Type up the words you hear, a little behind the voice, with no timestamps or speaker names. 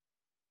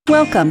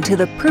Welcome to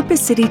the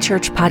Purpose City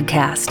Church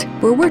podcast,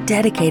 where we're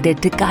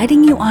dedicated to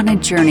guiding you on a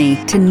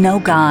journey to know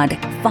God,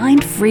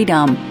 find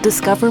freedom,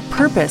 discover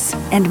purpose,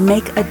 and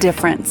make a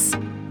difference.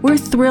 We're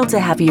thrilled to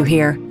have you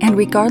here, and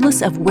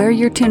regardless of where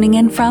you're tuning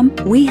in from,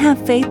 we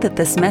have faith that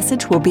this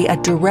message will be a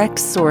direct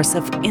source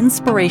of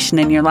inspiration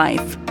in your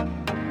life.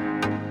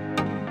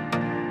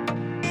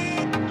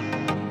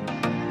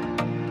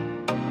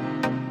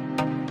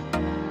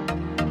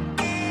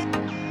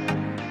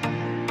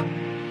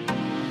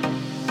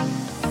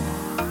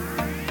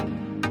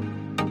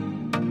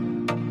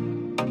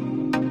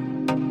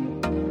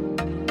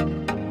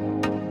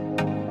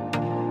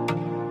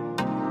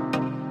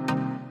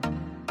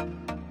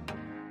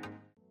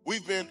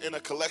 We've been in a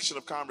collection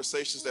of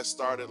conversations that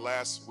started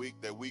last week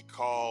that we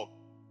call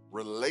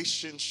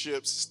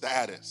relationship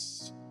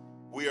status.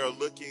 We are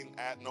looking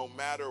at, no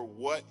matter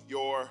what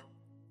your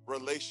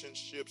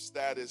relationship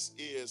status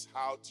is,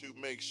 how to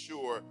make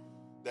sure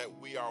that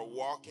we are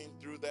walking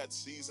through that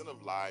season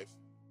of life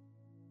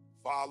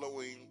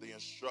following the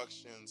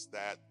instructions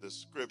that the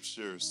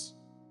scriptures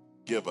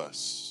give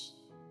us.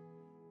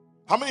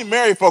 How many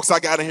married folks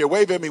I got in here?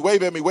 Wave at me,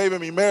 wave at me, wave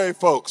at me, married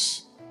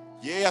folks.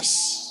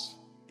 Yes.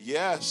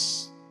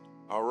 Yes.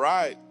 All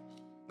right.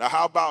 Now,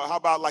 how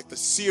about like the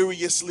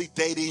seriously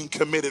dating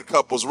committed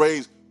couples?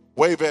 Wave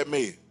at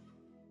me.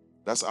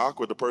 That's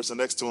awkward. The person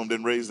next to them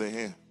didn't raise their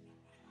hand.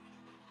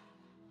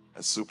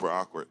 That's super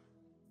awkward.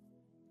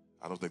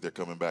 I don't think they're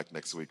coming back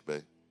next week,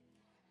 babe.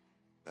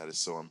 That is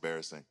so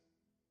embarrassing.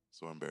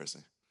 So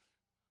embarrassing.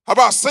 How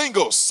about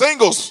singles?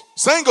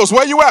 Singles,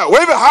 where you at?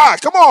 Wave it high.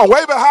 Come on,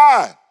 wave it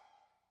high.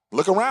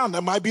 Look around.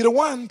 That might be the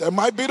one. That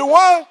might be the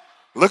one.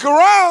 Look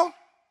around.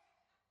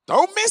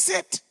 Don't miss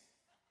it.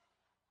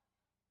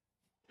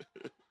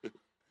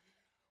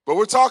 But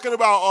we're talking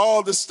about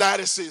all the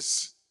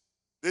statuses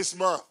this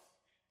month.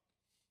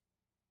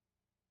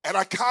 And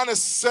I kind of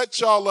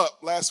set y'all up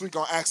last week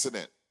on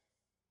accident,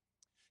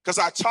 because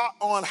I taught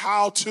on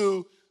how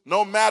to,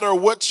 no matter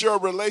what your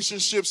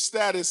relationship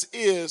status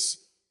is,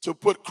 to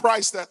put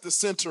Christ at the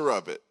center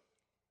of it.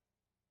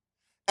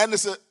 And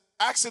it's an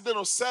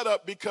accidental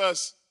setup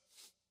because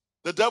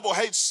the devil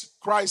hates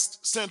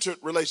Christ-centered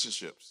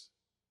relationships.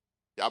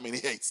 I mean, he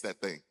hates that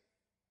thing.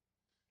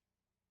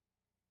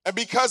 And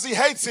because he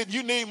hates it,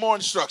 you need more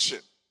instruction.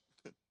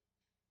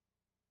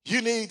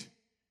 You need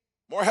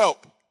more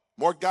help,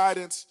 more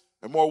guidance,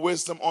 and more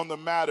wisdom on the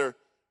matter,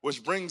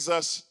 which brings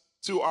us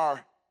to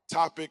our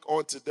topic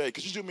on today.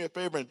 Could you do me a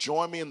favor and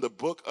join me in the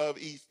book of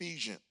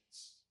Ephesians?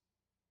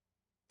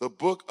 The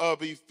book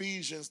of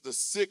Ephesians, the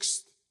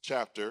 6th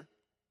chapter,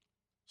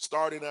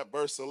 starting at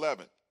verse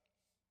 11.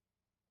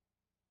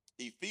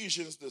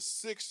 Ephesians, the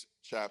 6th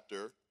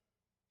chapter,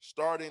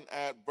 starting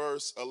at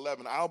verse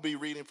 11. I'll be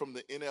reading from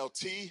the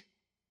NLT,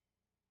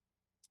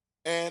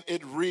 and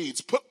it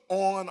reads, "Put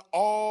on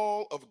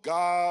all of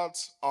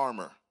God's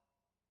armor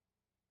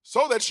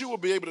so that you will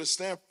be able to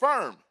stand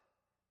firm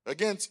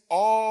against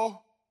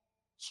all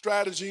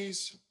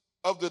strategies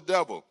of the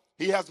devil."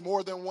 He has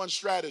more than one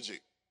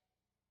strategy.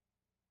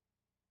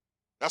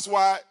 That's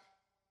why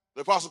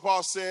the Apostle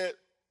Paul said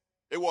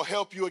it will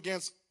help you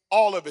against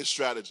all of his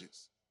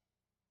strategies,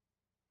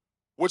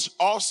 which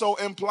also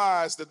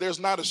implies that there's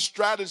not a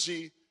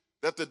strategy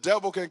that the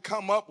devil can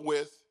come up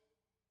with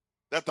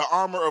that the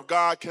armor of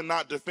God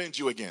cannot defend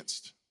you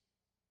against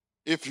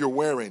if you're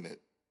wearing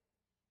it.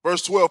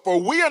 Verse 12, "For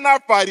we are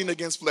not fighting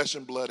against flesh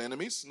and blood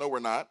enemies," no, we're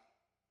not,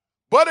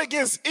 "but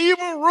against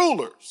evil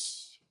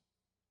rulers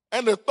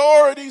and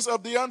authorities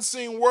of the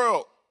unseen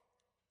world,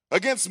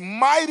 against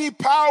mighty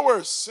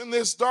powers in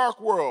this dark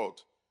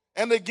world,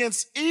 and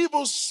against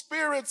evil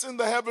spirits in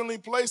the heavenly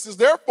places.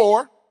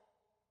 Therefore,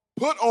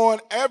 put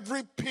on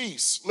every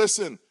piece."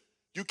 Listen,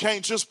 you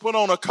can't just put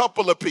on a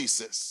couple of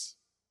pieces.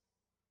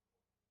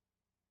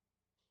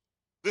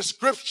 The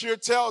scripture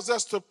tells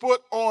us to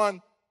put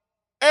on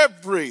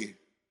every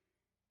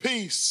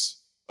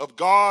piece of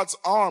God's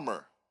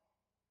armor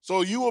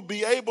so you will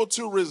be able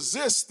to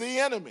resist the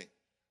enemy.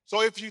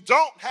 So if you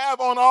don't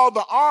have on all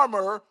the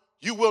armor,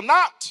 you will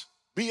not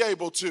be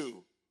able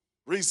to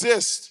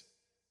resist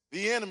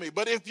the enemy.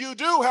 But if you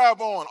do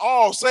have on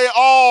all, say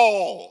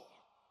all,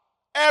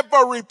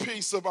 every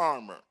piece of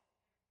armor,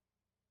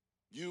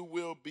 you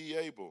will be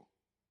able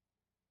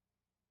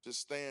to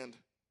stand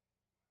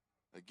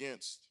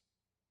against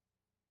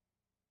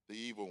the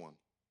evil one.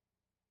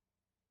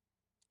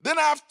 Then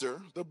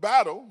after the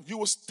battle, you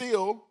will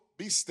still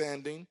be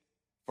standing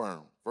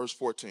firm. Verse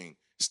 14,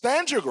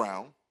 "Stand your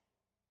ground,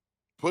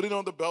 putting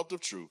on the belt of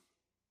truth,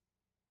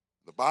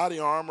 the body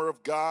armor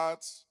of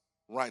God's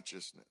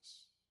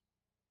righteousness.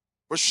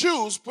 For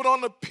shoes, put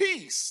on the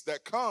peace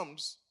that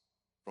comes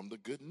from the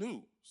good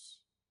news,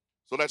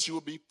 so that you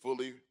will be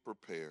fully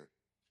prepared.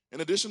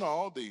 In addition to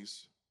all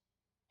these,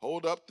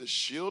 hold up the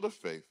shield of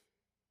faith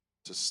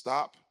to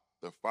stop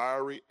the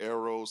fiery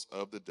arrows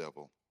of the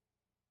devil.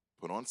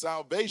 Put on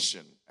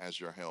salvation as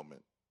your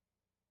helmet,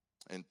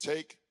 and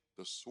take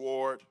the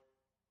sword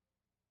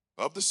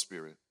of the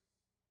Spirit,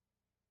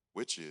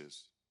 which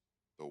is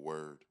the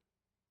word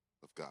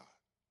of God."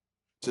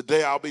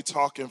 Today I'll be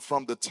talking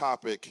from the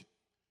topic,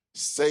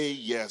 say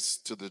yes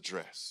to the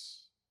dress.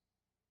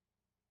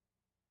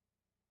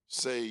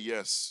 Say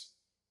yes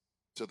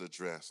to the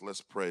dress.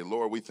 Let's pray.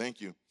 Lord, we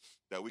thank you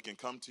that we can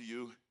come to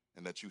you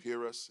and that you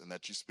hear us and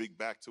that you speak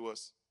back to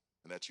us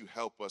and that you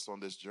help us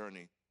on this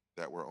journey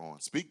that we're on.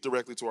 Speak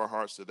directly to our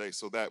hearts today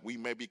so that we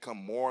may become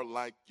more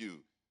like you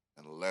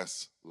and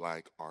less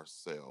like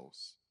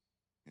ourselves.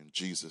 In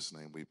Jesus'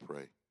 name we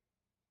pray.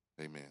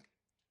 Amen.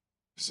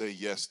 Say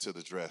yes to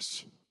the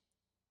dress.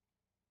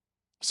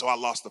 So I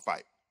lost the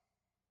fight.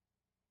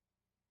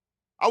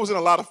 I was in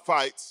a lot of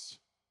fights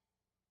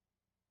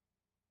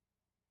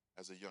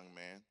as a young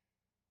man.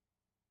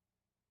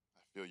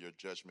 I feel your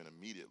judgment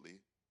immediately.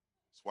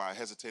 That's why I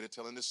hesitated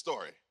telling this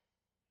story.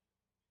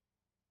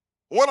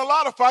 I won a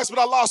lot of fights, but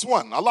I lost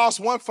one. I lost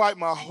one fight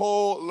my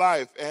whole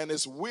life, and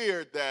it's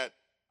weird that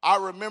I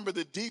remember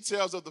the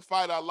details of the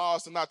fight I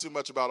lost and not too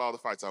much about all the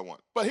fights I won.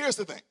 But here's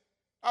the thing.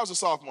 I was a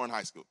sophomore in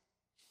high school.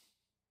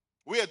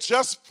 We had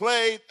just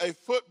played a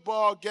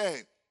football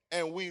game,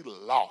 and we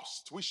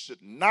lost. We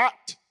should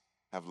not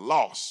have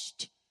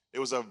lost. It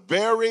was a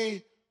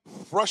very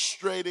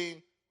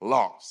frustrating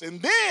loss.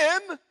 And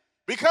then,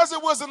 because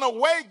it was an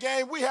away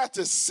game, we had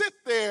to sit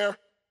there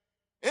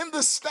in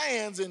the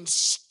stands and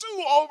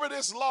stew over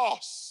this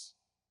loss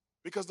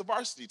because the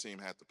varsity team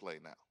had to play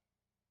now.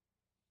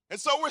 And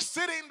so we're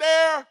sitting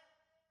there, and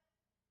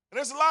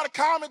there's a lot of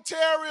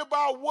commentary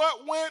about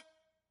what went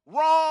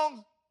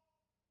wrong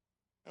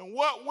and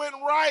what went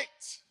right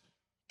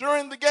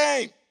during the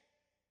game.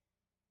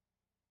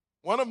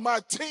 One of my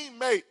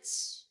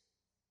teammates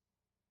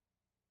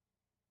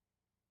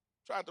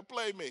tried to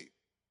play me,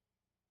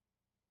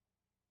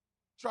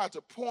 tried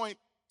to point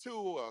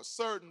to a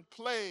certain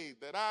play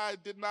that I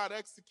did not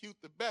execute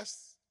the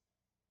best,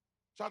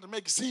 tried to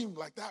make it seem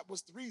like that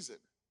was the reason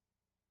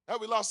that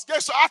we lost the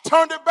game. So I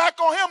turned it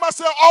back on him. I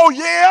said, oh,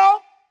 yeah?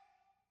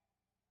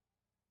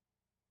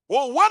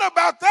 Well, what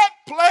about that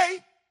play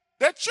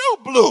that you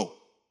blew?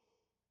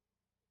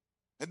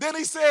 And then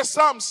he said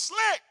something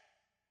slick.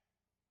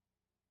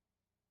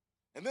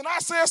 And then I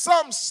said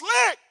something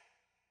slick.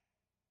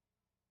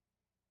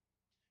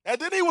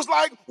 And then he was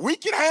like, we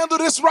can handle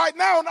this right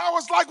now. And I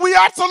was like, we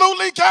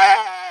absolutely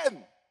can.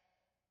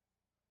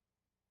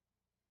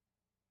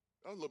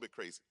 That was a little bit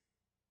crazy.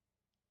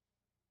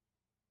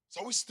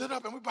 So we stood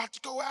up and we were about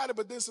to go at it,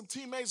 but then some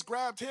teammates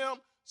grabbed him,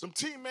 some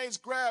teammates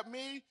grabbed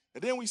me,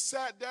 and then we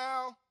sat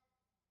down.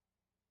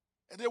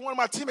 And then one of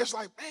my teammates was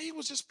like, man, he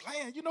was just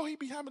playing. You know, he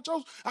be having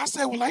jokes. I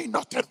said, well, ain't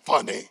nothing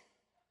funny.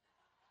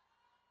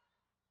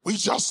 We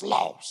just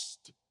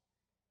lost.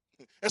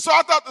 And so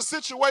I thought the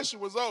situation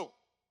was over.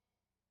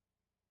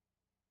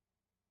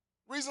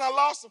 The reason I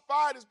lost the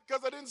fight is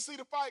because I didn't see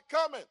the fight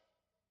coming.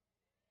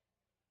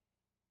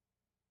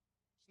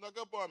 Snuck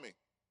up on me.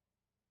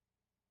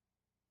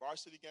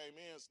 Varsity game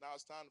ends. Now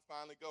it's time to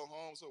finally go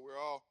home. So we're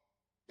all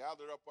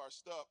gathered up our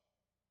stuff,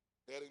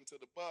 heading to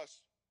the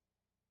bus.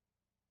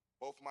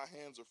 Both my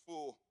hands are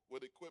full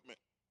with equipment.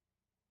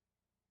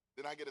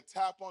 Then I get a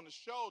tap on the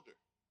shoulder.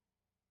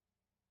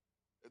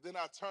 And then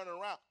I turn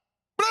around.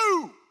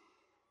 Boom!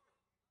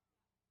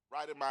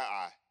 Right in my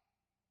eye.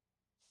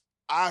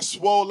 I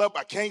swole up.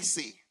 I can't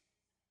see.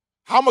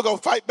 How am I going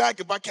to fight back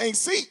if I can't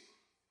see?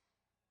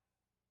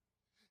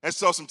 And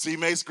so some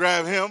teammates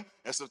grab him,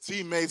 and some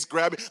teammates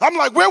grab me. I'm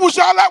like, where was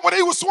y'all at when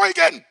he was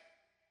swinging?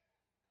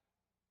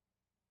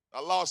 I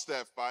lost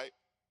that fight.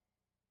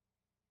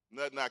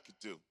 Nothing I could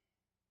do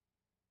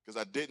because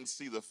I didn't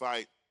see the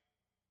fight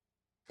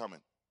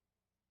coming.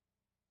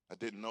 I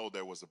didn't know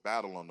there was a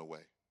battle on the way.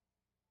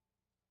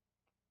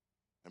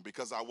 And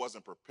because I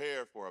wasn't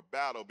prepared for a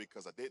battle,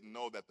 because I didn't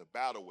know that the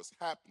battle was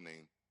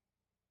happening,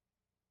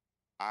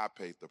 I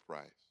paid the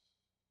price.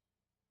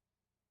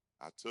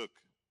 I took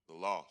the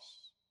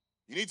loss.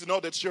 You need to know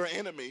that your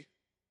enemy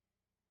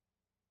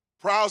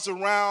prowls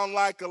around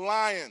like a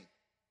lion,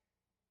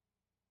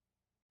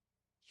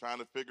 trying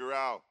to figure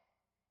out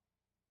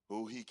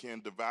who he can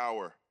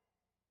devour,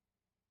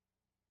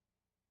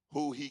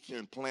 who he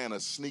can plan a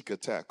sneak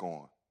attack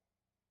on,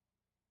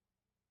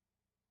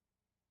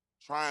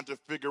 trying to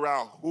figure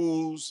out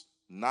who's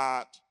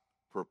not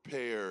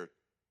prepared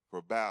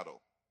for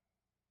battle.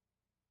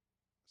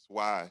 That's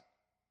why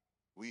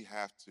we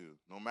have to,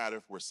 no matter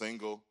if we're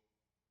single,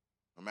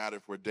 no matter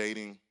if we're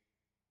dating,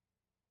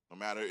 no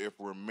matter if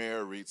we're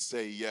married,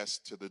 say yes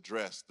to the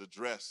dress, the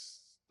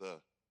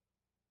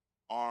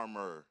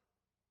armor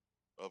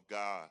of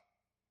God.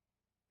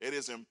 It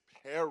is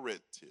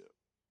imperative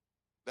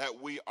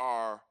that we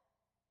are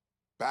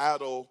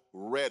battle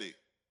ready,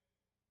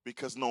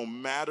 because no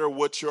matter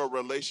what your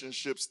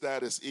relationship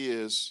status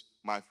is,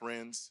 my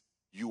friends,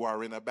 you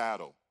are in a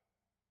battle.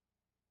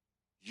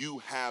 You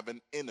have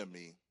an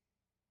enemy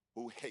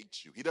who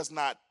hates you. He does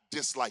not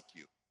dislike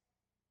you.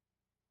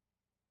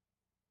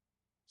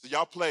 So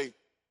y'all play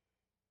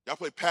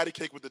patty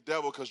cake with the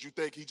devil because you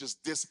think he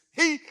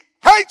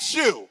hates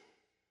you.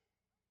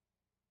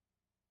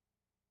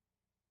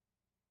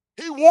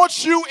 He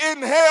wants you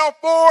in hell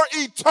for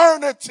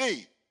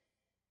eternity.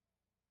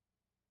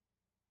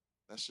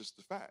 That's just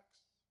the facts.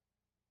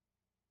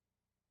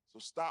 So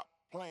stop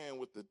playing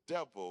with the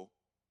devil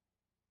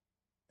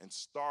and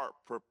start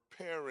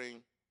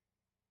preparing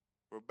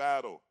for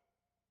battle.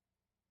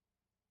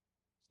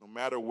 No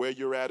matter where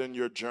you're at in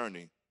your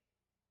journey,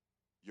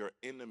 your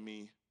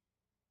enemy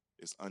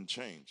is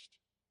unchanged.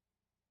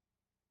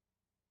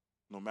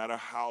 No matter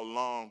how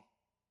long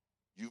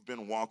you've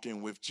been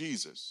walking with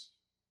Jesus,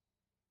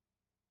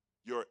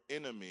 your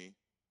enemy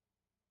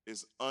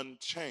is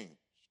unchanged.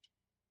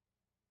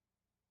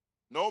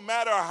 No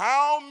matter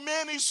how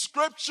many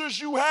scriptures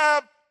you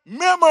have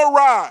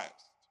memorized,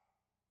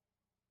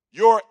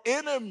 your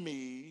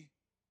enemy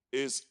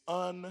is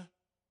unchanged.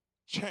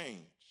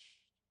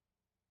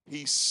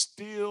 He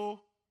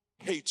still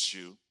hates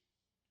you.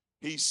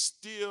 He's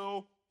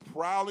still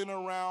prowling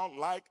around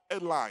like a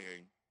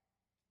lion.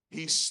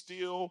 He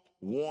still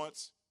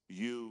wants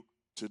you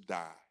to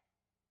die.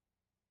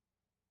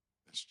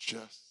 That's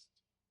just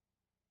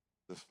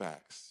the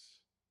facts.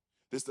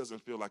 This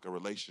doesn't feel like a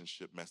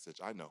relationship message,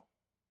 I know.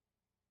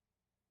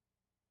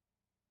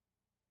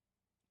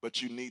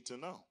 But you need to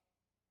know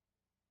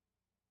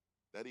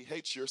that he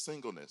hates your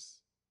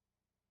singleness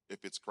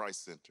if it's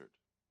Christ-centered.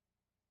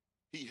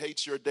 He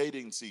hates your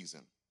dating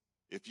season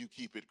if you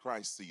keep it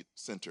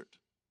Christ-centered.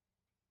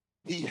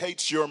 He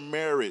hates your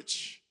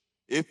marriage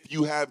if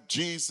you have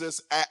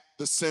Jesus at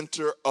the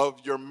center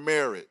of your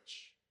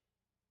marriage.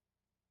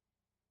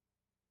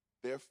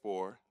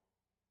 Therefore,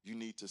 you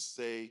need to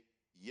say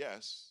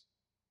yes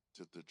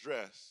to the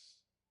dress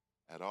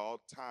at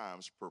all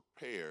times,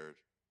 prepared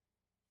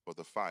for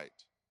the fight,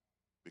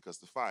 because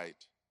the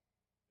fight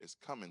is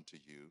coming to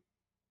you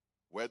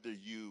whether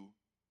you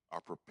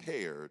are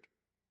prepared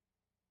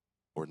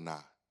or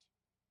not.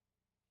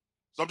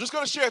 So I'm just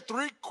going to share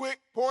 3 quick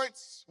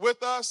points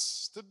with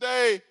us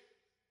today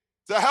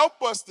to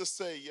help us to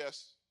say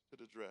yes to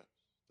the dress,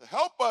 to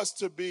help us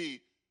to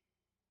be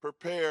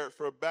prepared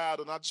for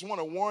battle. And I just want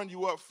to warn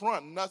you up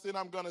front, nothing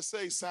I'm going to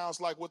say sounds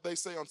like what they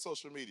say on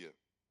social media.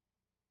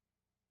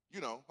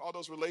 You know, all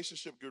those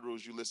relationship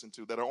gurus you listen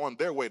to that are on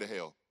their way to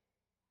hell.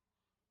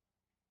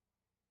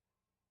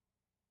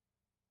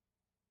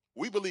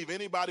 We believe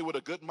anybody with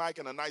a good mic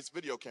and a nice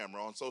video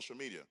camera on social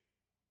media.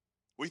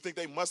 We think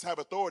they must have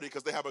authority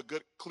because they have a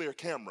good, clear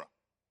camera.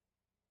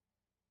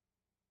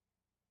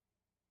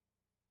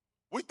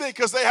 We think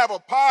because they have a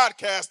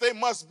podcast, they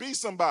must be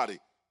somebody.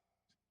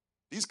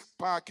 These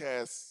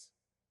podcasts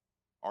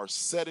are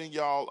setting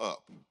y'all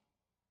up.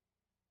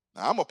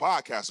 Now, I'm a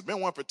podcaster.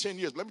 Been one for 10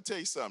 years. Let me tell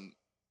you something.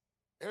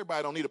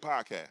 Everybody don't need a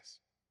podcast.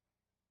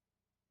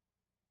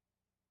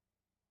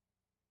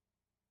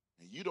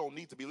 And you don't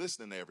need to be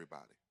listening to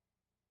everybody.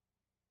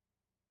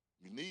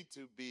 You need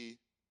to be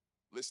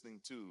listening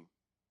to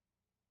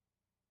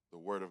the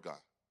Word of God,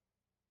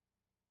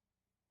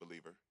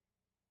 believer.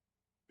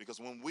 Because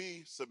when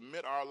we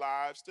submit our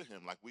lives to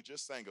him, like we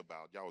just sang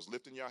about, y'all was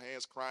lifting your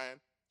hands, crying,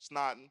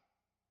 snotting.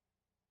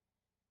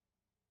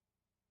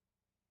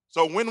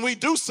 So when we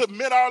do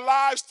submit our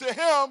lives to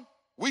him,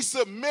 we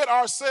submit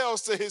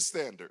ourselves to his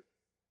standard.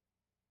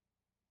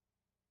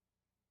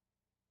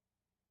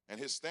 And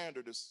his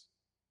standard is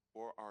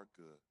for our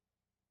good.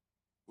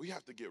 We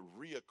have to get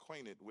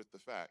reacquainted with the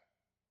fact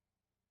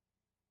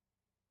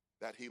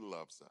that he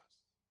loves us.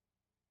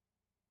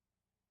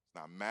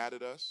 He's not mad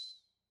at us.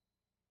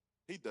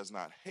 He does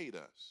not hate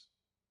us.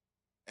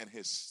 And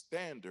his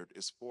standard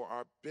is for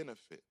our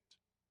benefit,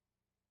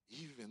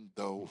 even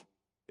though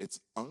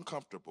it's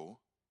uncomfortable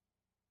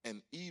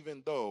and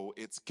even though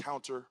it's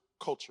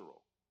countercultural.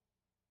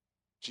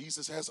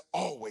 Jesus has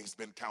always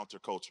been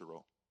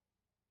countercultural.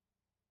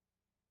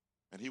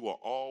 And he will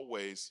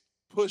always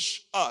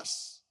push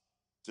us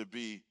to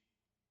be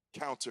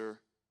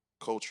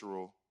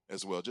countercultural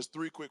as well. Just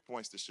 3 quick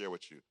points to share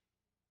with you.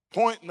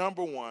 Point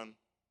number 1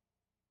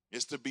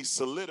 is to be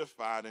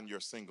solidified in your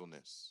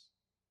singleness.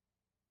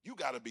 You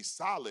got to be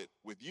solid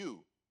with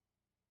you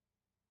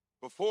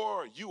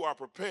before you are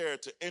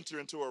prepared to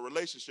enter into a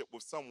relationship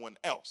with someone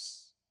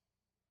else.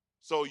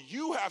 So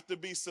you have to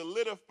be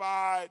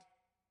solidified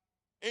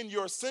in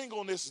your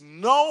singleness,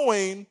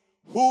 knowing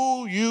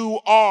who you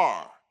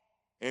are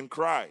in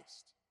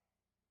Christ.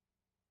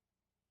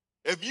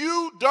 If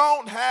you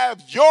don't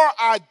have your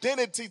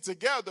identity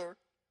together,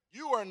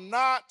 you are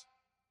not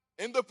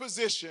in the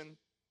position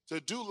to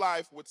do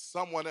life with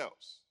someone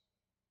else.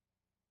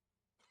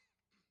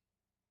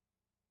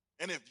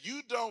 And if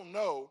you don't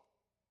know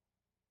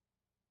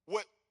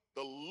what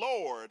the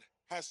Lord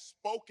has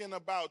spoken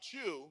about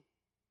you,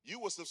 you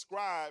will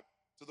subscribe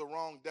to the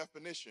wrong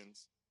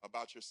definitions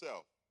about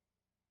yourself.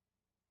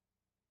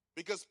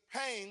 Because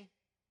pain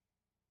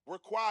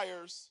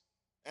requires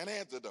an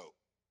antidote.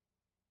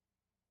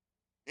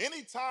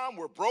 Anytime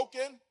we're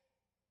broken,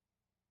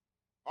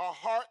 our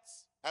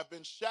hearts have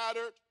been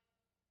shattered,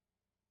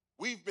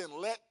 we've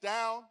been let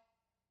down,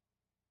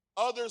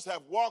 others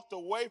have walked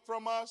away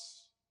from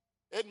us,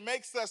 it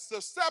makes us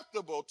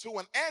susceptible to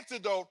an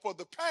antidote for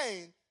the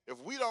pain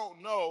if we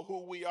don't know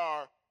who we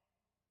are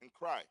in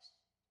Christ.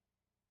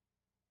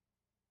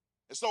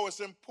 And so it's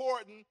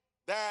important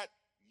that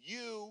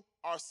you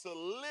are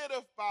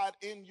solidified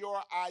in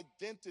your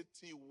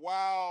identity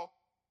while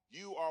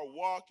you are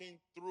walking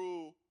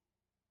through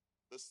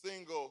the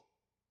single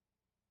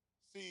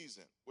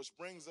season, which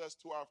brings us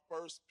to our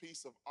first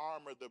piece of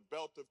armor, the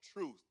belt of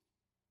truth.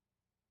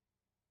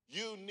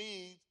 You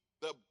need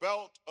the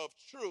belt of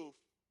truth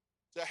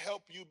to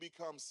help you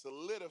become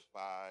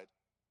solidified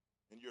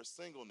in your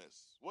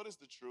singleness. What is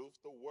the truth?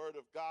 The word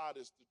of God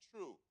is the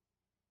truth.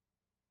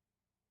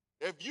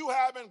 If you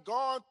haven't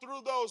gone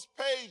through those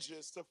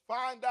pages to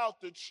find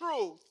out the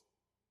truth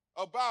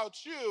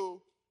about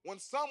you, when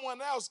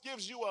someone else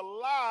gives you a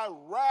lie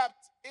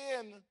wrapped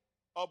in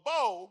a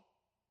bow,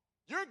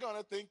 you're going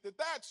to think that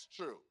that's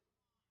true.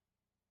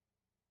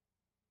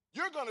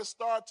 You're going to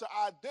start to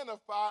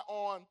identify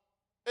on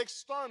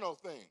external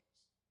things.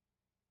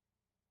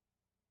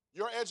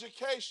 Your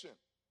education,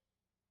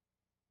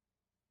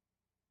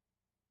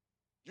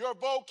 your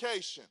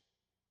vocation.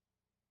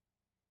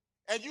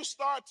 And you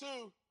start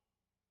to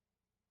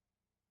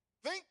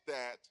think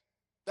that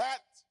that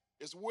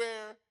is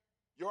where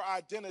your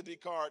identity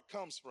card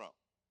comes from.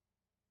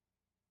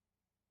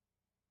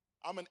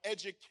 I'm an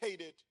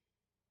educated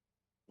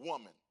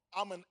woman.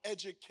 I'm an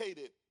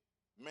educated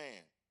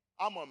man.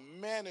 I'm a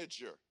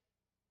manager.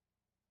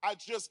 I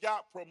just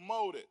got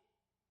promoted.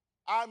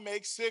 I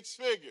make 6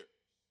 figures.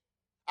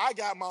 I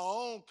got my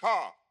own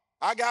car.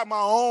 I got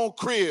my own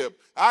crib.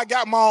 I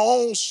got my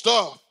own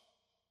stuff.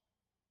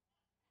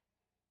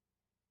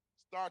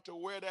 Start to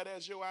wear that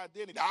as your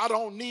identity. I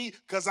don't need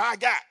because I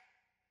got.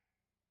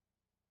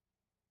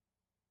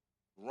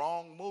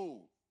 Wrong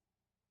move.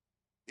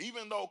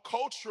 Even though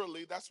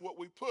culturally that's what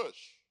we push.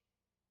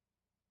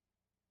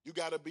 You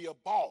got to be a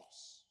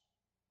boss,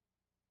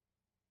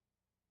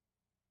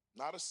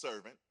 not a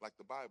servant, like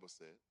the Bible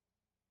said.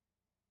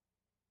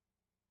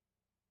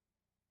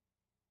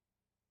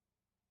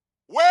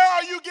 Where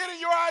are you getting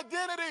your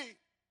identity,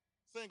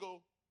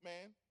 single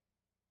man?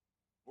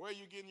 Where are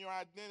you getting your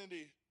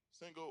identity,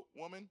 single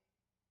woman?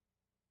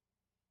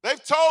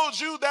 They've told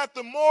you that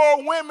the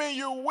more women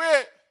you're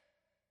with,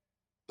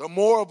 the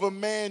more of a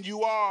man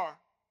you are.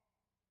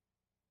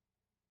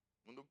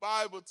 When the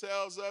Bible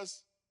tells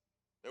us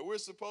that we're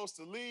supposed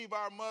to leave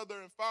our mother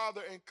and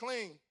father and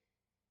cling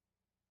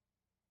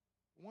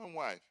to one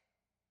wife.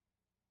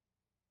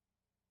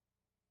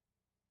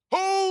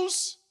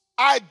 Who's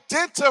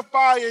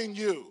identifying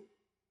you?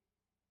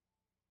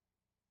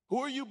 Who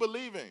are you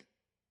believing?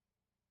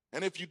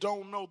 And if you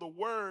don't know the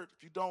word,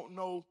 if you don't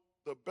know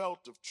the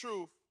belt of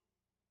truth,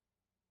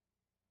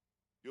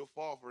 you'll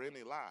fall for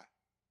any lie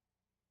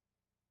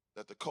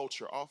that the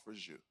culture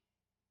offers you.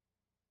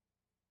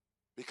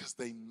 Because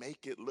they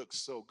make it look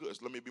so good.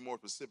 So let me be more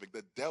specific.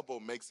 The devil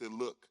makes it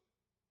look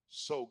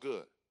so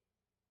good.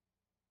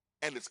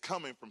 And it's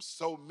coming from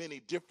so many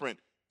different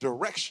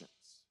directions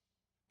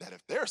that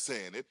if they're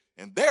saying it,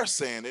 and they're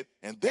saying it,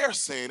 and they're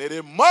saying it,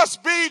 it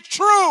must be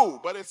true.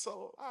 But it's a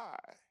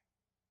lie.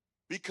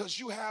 Because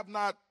you have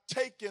not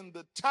taken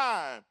the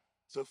time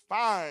to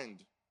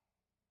find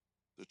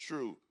the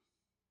truth.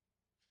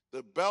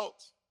 The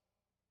belt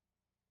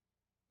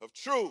of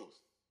truth.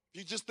 If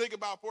you just think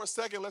about for a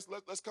second,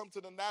 let's come to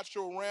the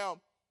natural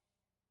realm.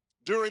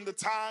 During the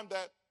time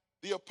that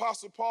the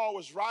Apostle Paul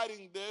was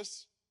writing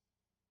this,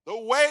 the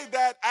way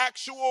that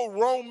actual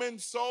Roman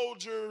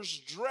soldiers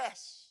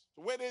dressed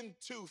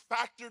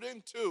factored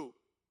into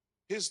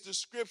his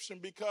description,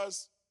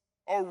 because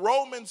a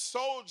Roman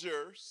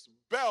soldier's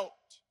belt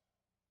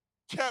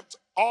kept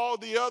all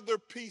the other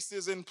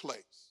pieces in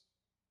place.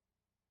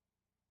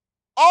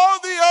 All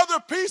the other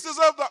pieces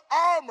of the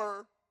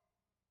armor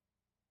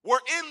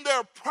were in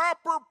their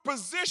proper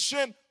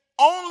position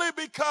only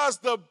because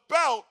the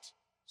belt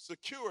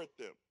secured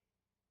them.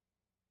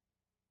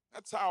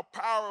 That's how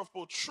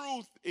powerful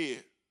truth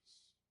is.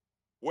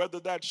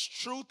 Whether that's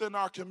truth in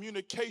our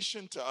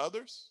communication to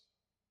others,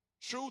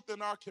 truth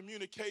in our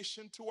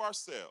communication to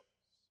ourselves,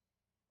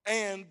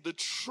 and the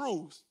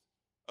truth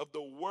of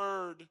the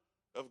Word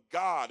of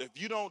God.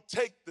 If you don't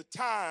take the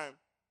time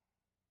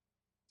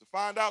to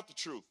find out the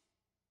truth,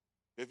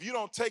 if you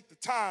don't take the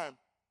time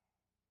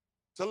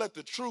to let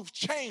the truth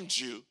change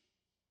you,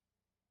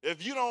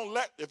 if you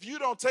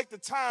don't take the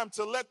time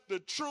to let the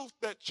truth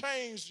that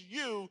changed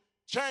you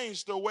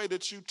change the way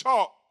that you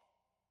talk,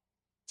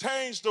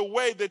 change the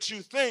way that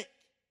you think,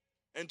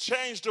 and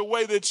change the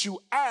way that you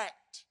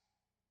act,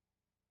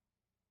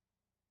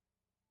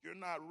 you're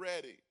not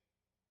ready.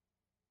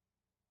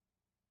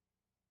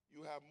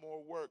 You have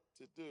more work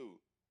to do.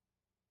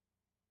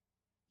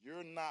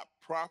 You're not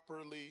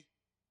properly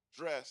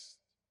dressed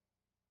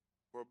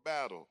for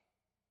battle.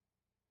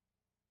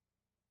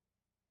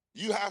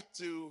 You have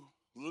to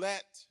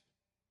let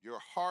your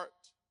heart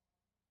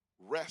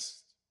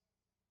rest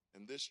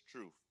in this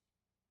truth.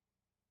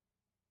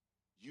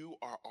 You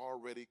are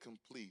already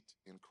complete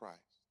in Christ.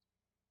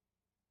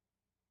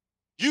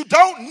 You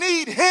don't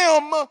need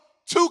him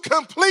to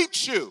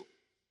complete you.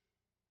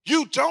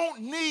 You don't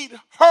need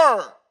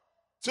her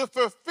to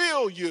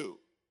fulfill you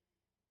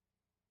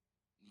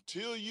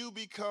until you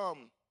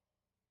become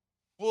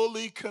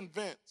fully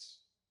convinced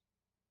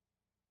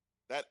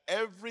that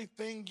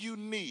everything you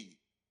need,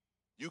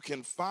 you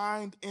can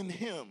find in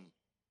him,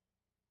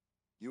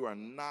 you are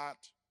not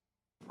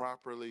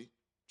properly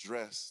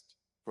dressed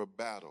for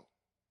battle.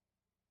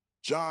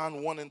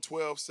 John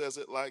 1:12 says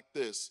it like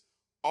this: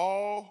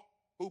 all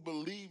who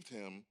believed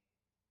him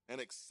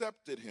and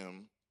accepted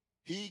him,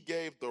 he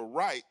gave the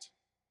right,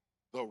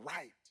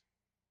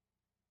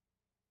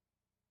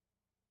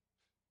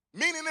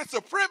 meaning it's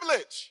a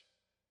privilege,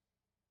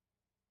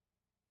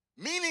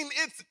 meaning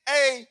it's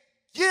a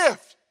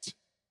gift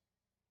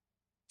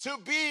to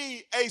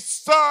be a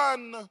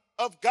son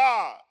of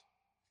God.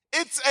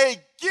 It's a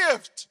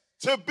gift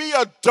to be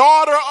a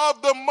daughter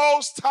of the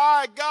Most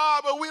High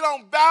God, but we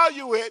don't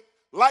value it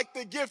like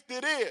the gift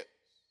it is.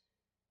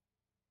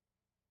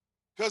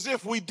 Because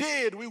if we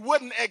did, we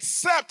wouldn't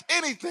accept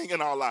anything in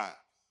our lives.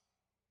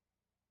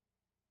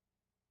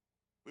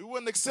 We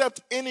wouldn't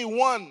accept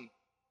anyone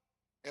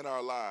in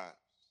our lives,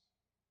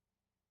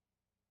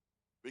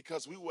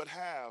 because we would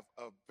have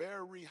a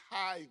very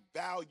high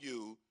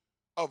value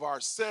of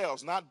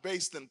ourselves, not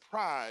based in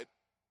pride,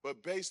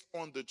 but based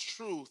on the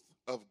truth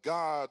of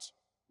God's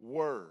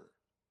word.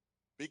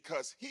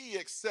 Because he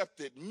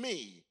accepted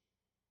me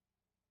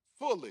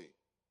fully,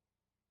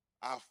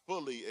 I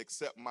fully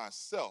accept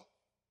myself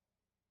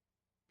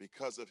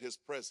because of his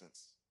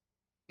presence.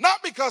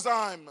 Not because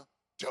I'm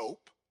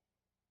dope,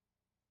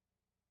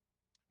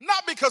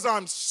 not because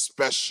I'm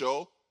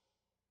special,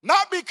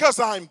 not because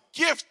I'm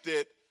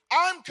gifted.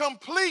 I'm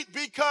complete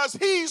because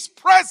he's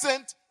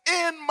present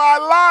in my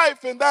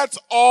life, and that's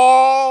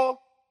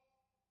all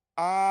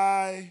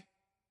I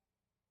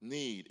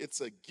need.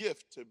 It's a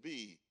gift to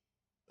be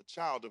a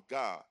child of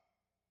God.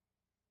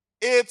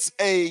 It's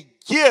a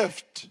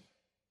gift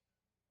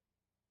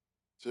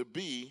to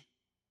be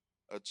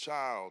a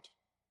child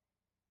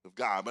of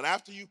God. But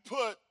after you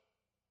put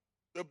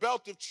the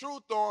belt of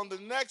truth on, the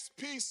next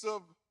piece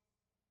of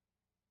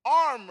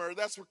armor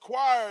that's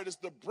required is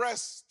the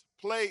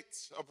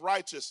breastplate of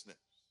righteousness.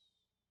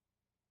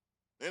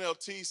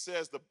 NLT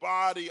says the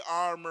body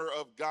armor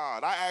of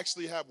God. I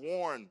actually have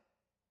worn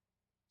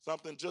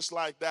something just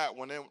like that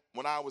when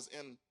I was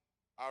in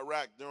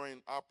Iraq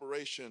during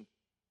Operation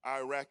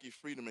Iraqi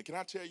Freedom. And can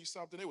I tell you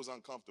something? It was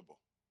uncomfortable.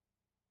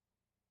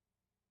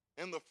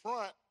 In the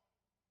front,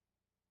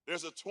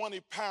 there's a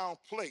 20-pound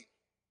plate,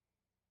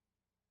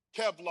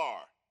 Kevlar.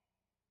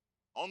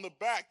 On the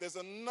back, there's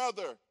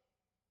another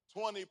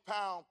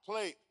 20-pound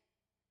plate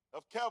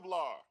of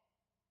Kevlar.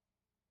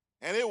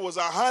 And it was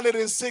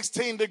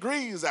 116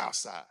 degrees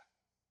outside.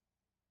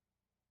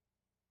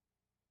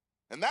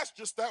 And that's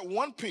just that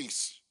one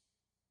piece.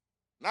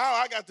 Now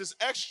I got this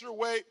extra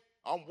weight.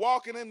 I'm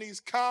walking in these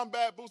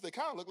combat boots. They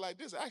kind of look like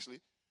this, actually.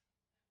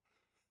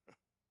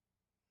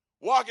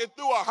 Walking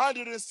through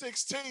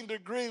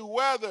 116-degree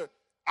weather.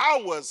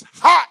 I was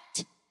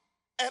hot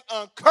and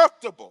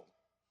uncomfortable.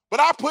 But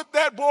I put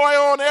that boy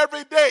on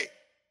every day.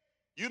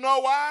 You know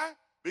why?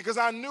 Because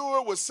I knew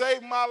it would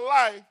save my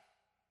life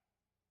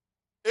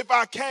if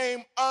I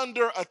came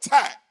under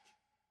attack.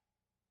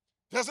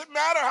 Does it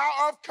matter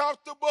how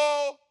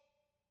uncomfortable?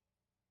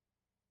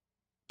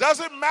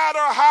 Doesn't matter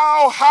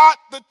how hot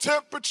the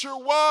temperature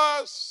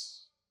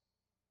was.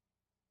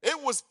 It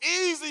was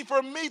easy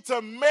for me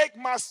to make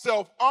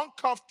myself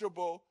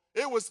uncomfortable.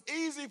 It was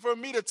easy for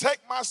me to take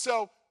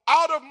myself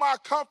out of my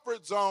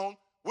comfort zone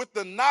with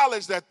the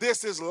knowledge that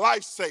this is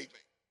life-saving.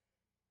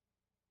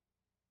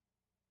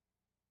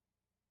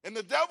 And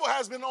the devil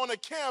has been on a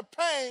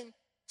campaign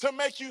to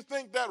make you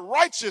think that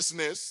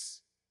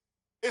righteousness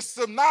is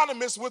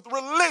synonymous with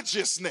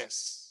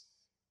religiousness.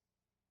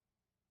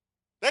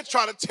 They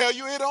try to tell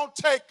you it don't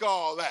take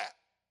all that.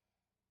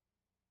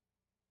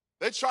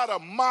 They try to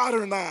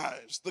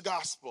modernize the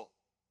gospel,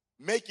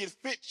 make it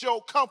fit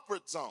your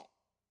comfort zone.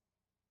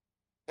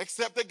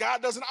 Except that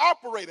God doesn't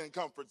operate in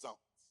comfort zones.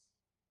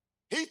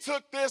 He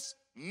took this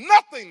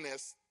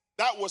nothingness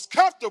that was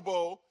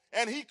comfortable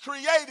and he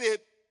created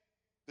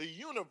the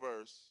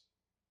universe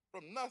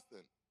from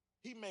nothing.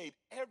 He made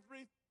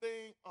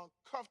everything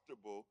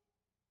uncomfortable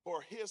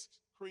for his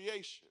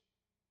creation,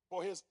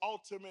 for his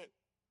ultimate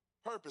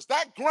purpose.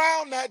 That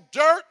ground, that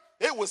dirt,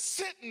 it was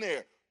sitting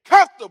there,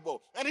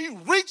 comfortable, and he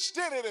reached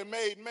in it and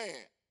made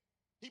man.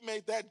 He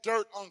made that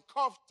dirt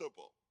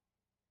uncomfortable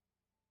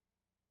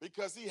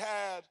because he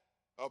had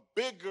a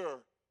bigger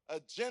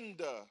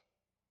agenda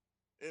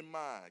in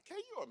mind. Can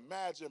you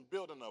imagine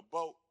building a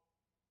boat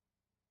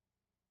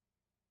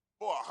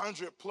for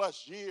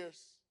 100+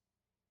 years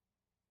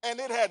and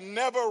it had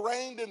never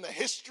rained in the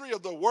history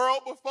of the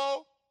world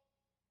before?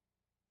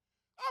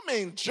 I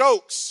mean,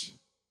 jokes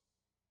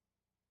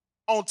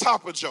on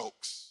top of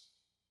jokes.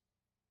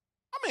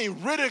 I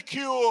mean,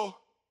 ridicule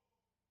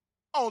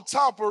on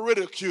top of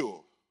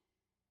ridicule.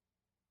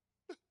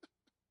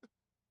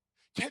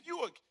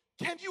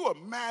 Can you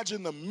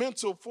imagine the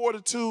mental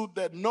fortitude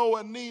that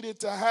Noah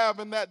needed to have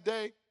in that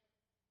day?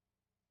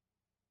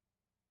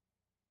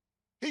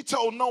 He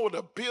told Noah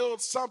to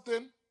build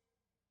something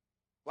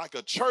like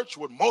a church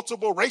with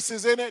multiple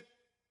races in it,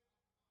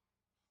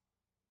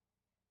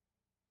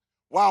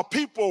 while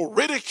people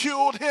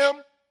ridiculed him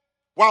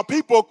while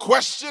people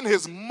questioned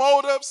his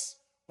motives,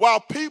 while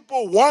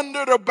people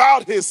wondered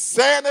about his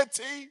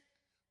sanity.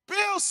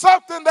 Build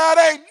something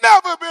that ain't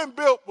never been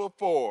built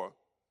before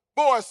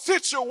for a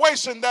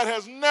situation that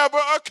has never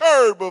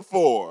occurred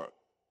before.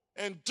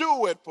 And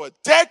do it for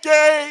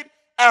decade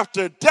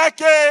after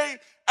decade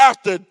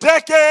after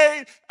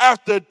decade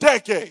after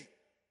decade.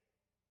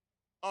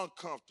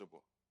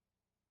 Uncomfortable.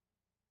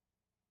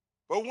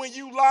 But when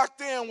you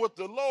locked in with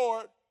the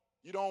Lord,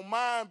 you don't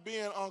mind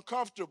being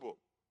uncomfortable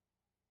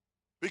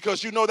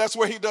because you know that's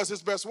where he does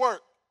his best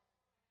work.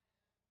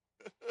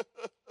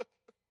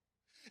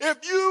 If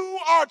you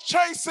are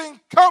chasing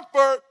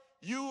comfort,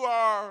 you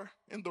are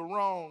in the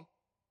wrong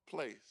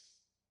place.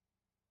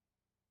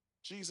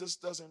 Jesus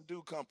doesn't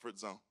do comfort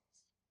zones.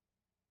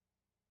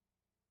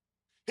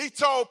 He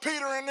told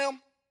Peter and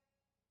them,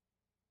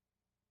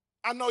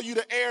 I know you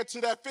the heir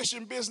to that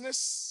fishing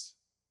business,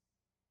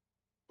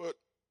 but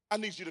I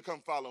need you to come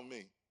follow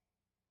me.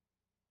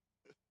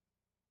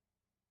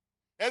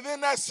 And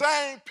then that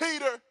same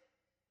Peter,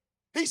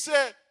 he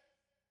said,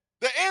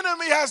 the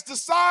enemy has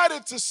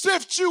decided to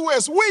sift you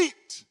as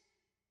wheat,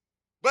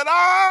 but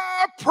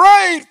I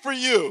prayed for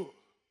you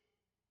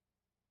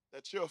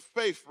that your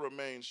faith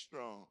remains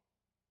strong,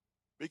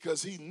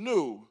 because he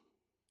knew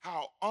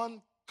how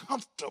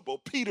uncomfortable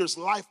Peter's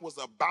life was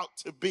about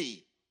to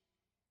be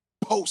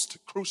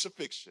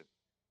post-crucifixion.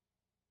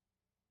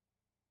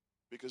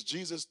 Because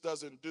Jesus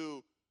doesn't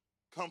do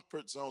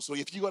comfort zones. So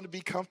if you're going to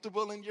be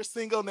comfortable in your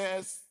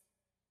singleness,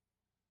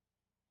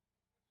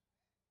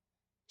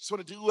 just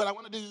want to do what I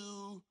want to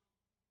do,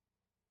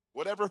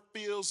 whatever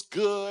feels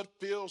good,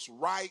 feels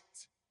right,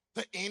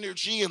 the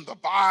energy and the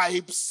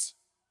vibes.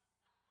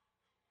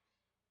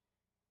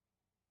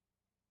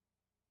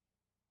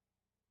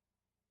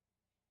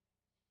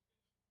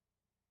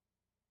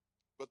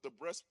 But the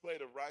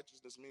breastplate of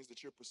righteousness means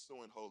that you're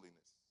pursuing holiness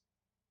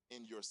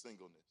in your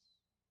singleness.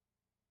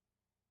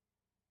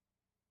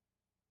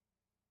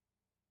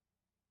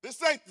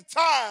 This ain't the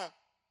time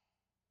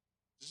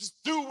to just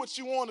do what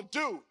you want to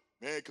do.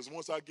 Man, because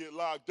once I get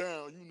locked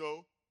down, you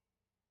know.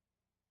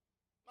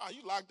 Nah,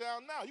 you locked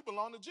down now. You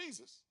belong to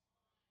Jesus.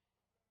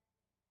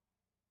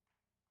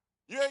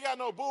 You ain't got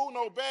no boo,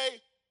 no bae,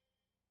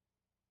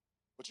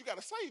 but you got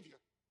a Savior.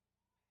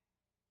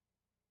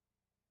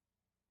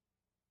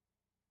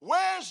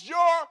 Where's your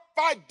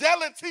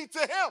fidelity to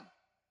him?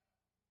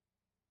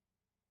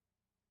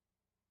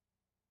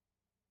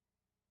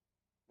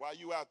 While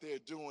you out there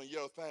doing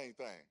your thing.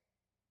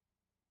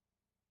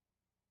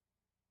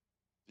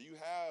 Do you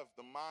have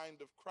the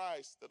mind of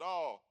Christ at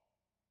all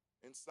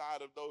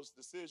inside of those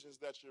decisions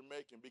that you're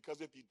making?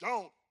 Because if you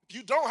don't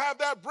have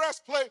that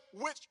breastplate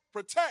which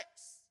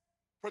protects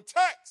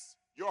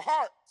your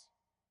heart.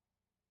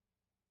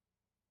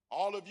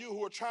 All of you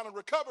who are trying to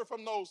recover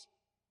from those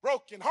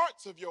broken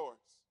hearts of yours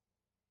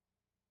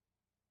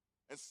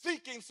and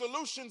seeking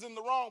solutions in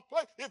the wrong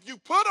place. If you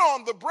put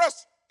on the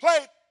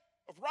breastplate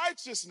of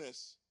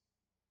righteousness,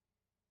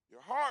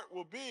 your heart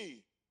will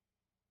be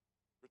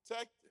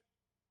protected.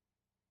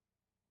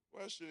 The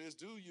question is,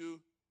 do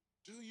you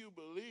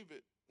believe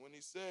it when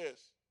he says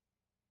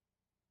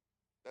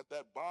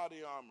that body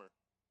armor,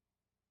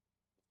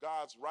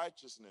 God's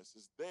righteousness,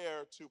 is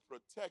there to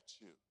protect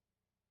you?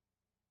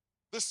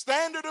 The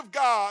standard of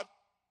God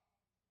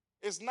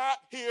is not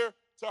here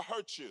to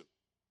hurt you.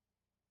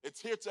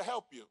 It's here to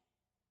help you.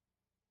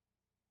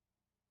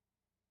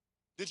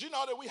 Did you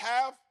know that we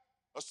have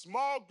a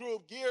small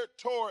group geared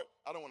toward,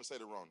 I don't want to say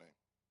the wrong name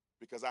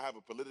because I have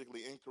a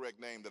politically incorrect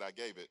name that I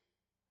gave it.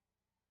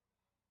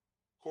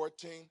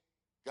 Courting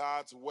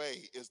God's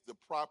Way is the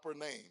proper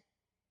name.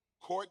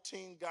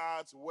 Courting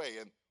God's Way.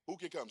 And who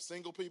can come?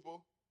 Single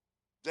people?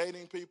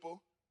 Dating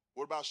people?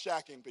 What about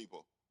shacking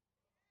people?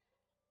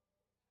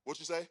 What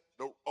you say?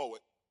 No. Oh,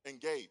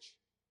 engage.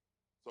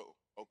 So,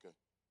 okay.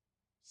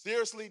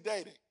 Seriously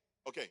dating.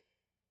 Okay.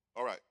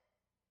 All right.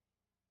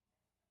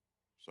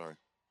 Sorry.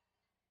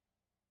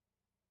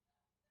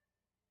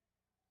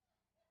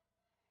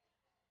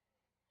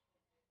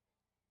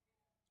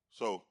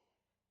 So,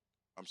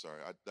 I'm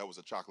sorry. That was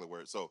a chocolate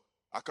word. So,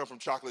 I come from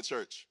chocolate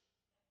church.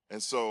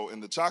 And so,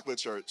 in the chocolate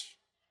church,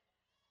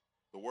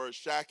 the word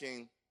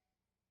shacking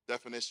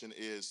definition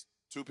is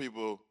two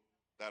people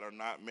that are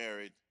not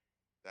married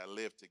that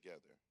live together.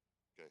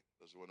 Okay.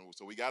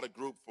 So, we got a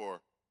group for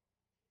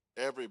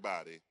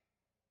everybody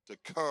to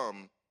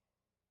come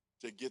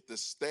to get the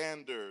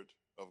standard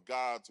of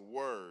God's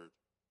word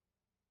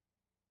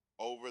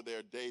over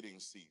their dating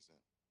season.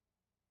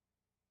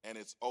 And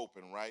it's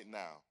open right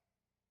now.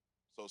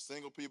 So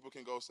single people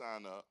can go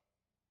sign up.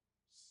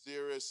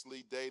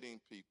 Seriously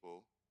dating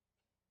people,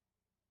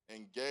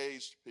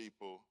 engaged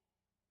people,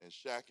 and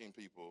shacking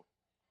people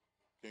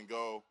can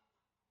go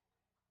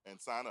and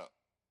sign up.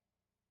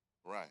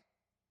 Right.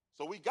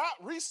 So we got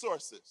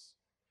resources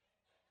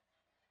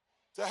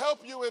to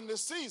help you in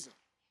this season.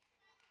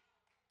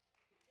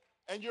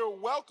 And you're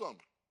welcome.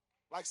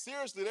 Like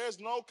seriously, there's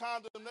no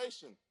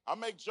condemnation. I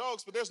make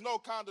jokes, but there's no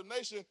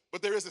condemnation,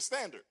 but there is a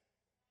standard.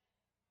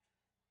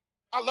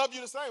 I love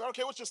you the same. I don't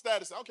care what your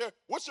status is. I don't care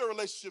what your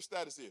relationship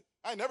status is.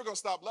 I ain't never going to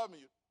stop loving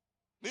you.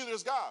 Neither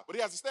is God, but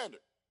he has a standard.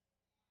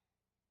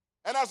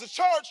 And as a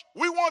church,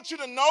 we want you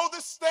to know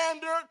the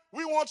standard.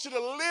 We want you to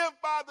live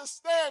by the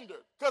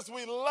standard because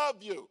we love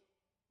you.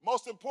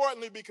 Most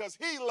importantly, because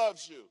he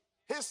loves you.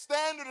 His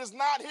standard is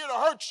not here to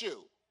hurt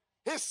you.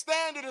 His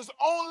standard is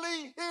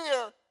only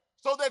here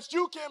so that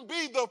you can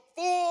be the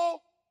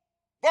full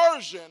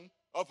version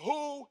of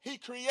who he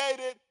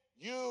created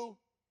you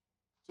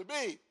to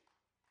be.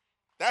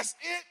 That's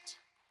it,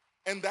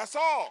 and that's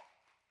all.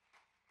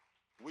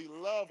 We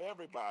love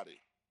everybody.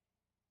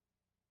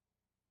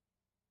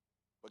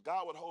 But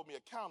God would hold me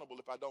accountable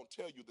if I don't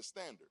tell you the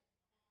standard.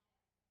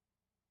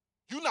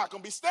 You're not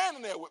going to be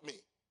standing there with me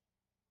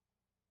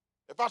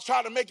if I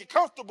try to make it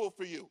comfortable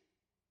for you.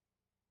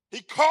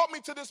 He called me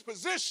to this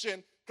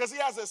position because he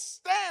has a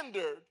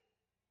standard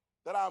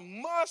that I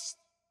must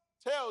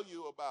tell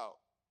you about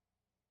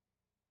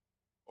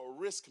or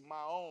risk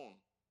my own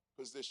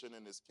position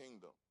in his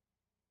kingdom.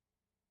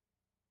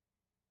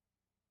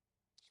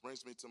 This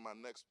brings me to my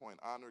next point.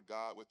 Honor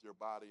God with your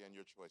body and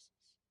your choices.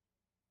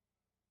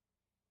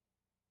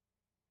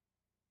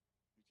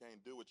 You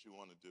can't do what you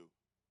want to do.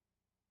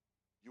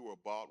 You were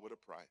bought with a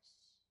price.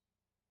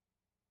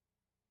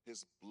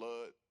 His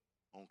blood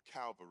on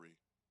Calvary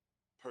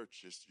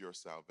purchased your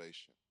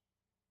salvation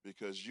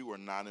because you are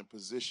not in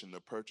position to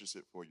purchase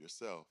it for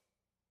yourself.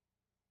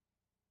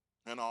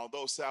 And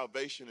although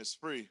salvation is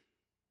free,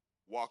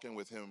 walking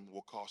with him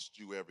will cost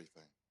you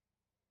everything.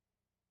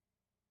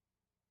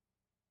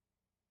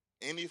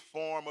 Any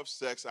form of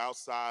sex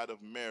outside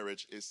of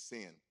marriage is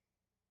sin.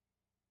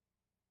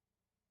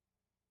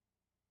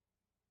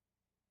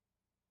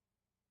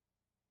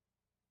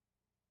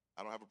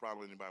 I don't have a problem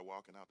with anybody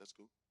walking out. That's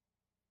cool.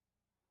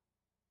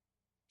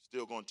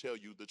 Still going to tell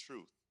you the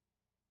truth.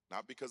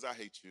 Not because I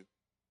hate you,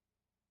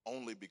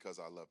 only because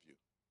I love you.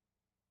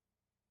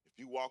 If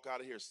you walk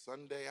out of here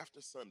Sunday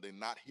after Sunday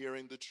not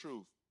hearing the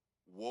truth,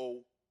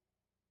 woe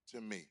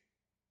to me.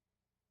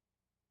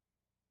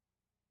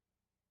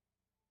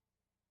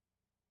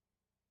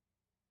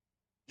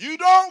 You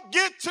don't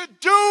get to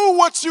do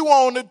what you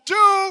want to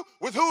do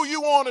with who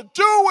you want to do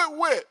it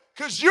with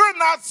because you're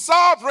not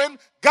sovereign.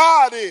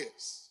 God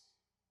is.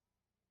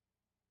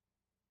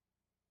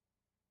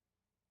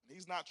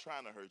 He's not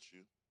trying to hurt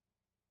you.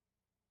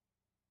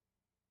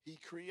 He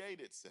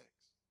created sex.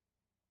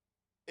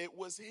 It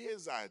was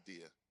his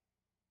idea.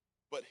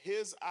 But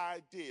his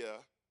idea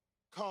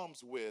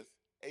comes with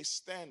a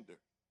standard.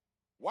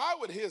 Why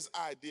would his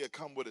idea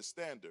come with a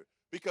standard?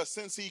 Because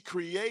since he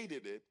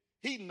created it,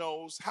 he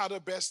knows how to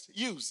best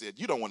use it.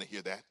 You don't want to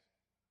hear that.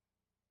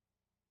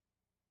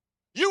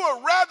 You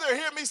would rather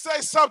hear me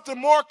say something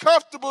more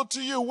comfortable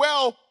to you.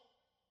 Well,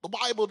 the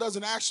Bible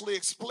doesn't actually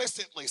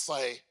explicitly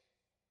say.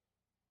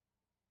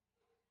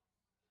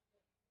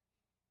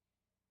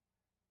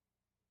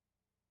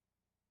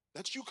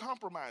 That's you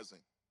compromising.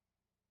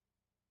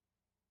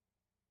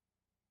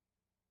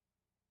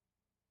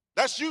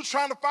 That's you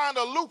trying to find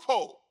a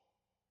loophole.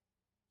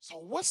 So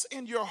what's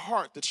in your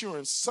heart that you're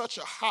in such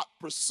a hot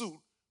pursuit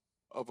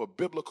of a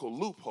biblical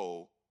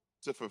loophole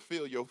to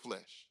fulfill your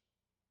flesh?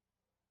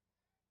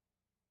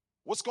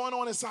 What's going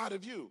on inside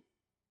of you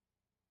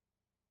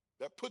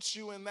that puts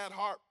you in that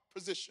heart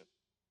position?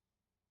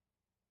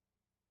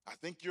 I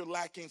think you're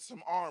lacking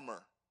some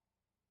armor.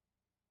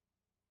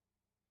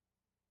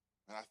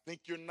 And I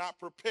think you're not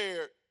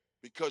prepared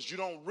because you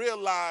don't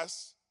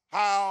realize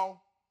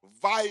how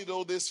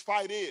vital this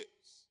fight is.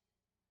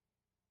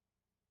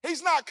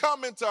 He's not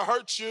coming to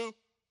hurt you.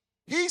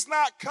 He's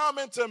not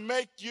coming to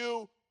make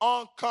you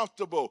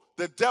uncomfortable.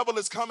 The devil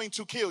is coming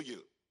to kill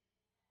you.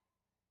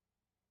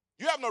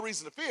 You have no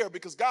reason to fear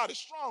because God is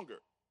stronger.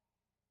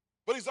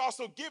 But he's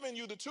also giving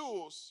you the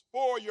tools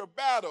for your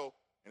battle.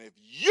 And if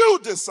you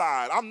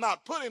decide, I'm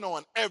not putting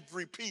on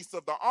every piece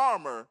of the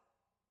armor,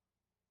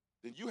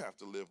 then you have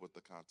to live with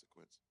the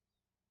consequences.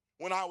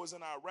 When I was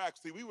in Iraq,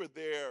 see, we were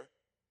there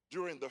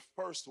during the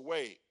first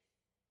wave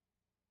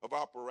of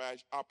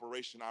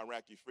Operation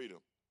Iraqi Freedom.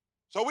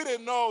 So we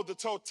didn't know the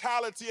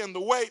totality and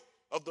the weight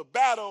of the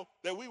battle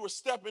that we were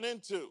stepping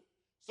into.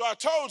 So I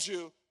told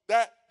you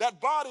that that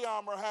body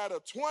armor had a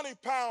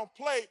 20-pound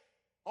plate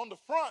on the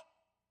front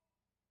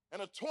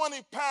and a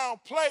 20-pound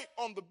plate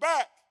on the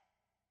back.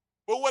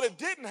 But what it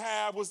didn't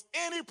have was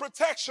any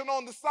protection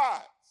on the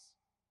sides.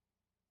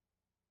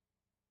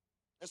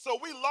 And so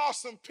we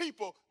lost some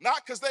people,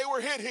 not because they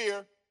were hit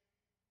here,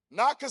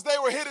 not because they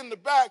were hit in the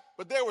back,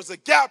 but there was a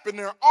gap in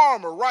their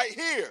armor right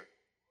here.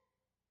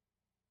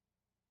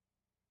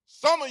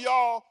 Some of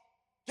y'all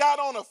got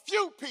on a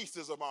few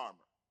pieces of armor,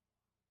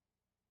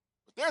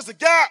 but there's a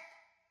gap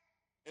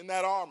in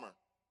that armor.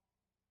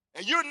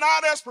 And you're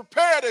not as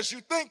prepared as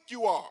you think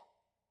you are.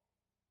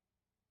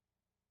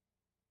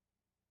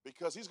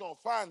 Because he's going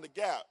to find the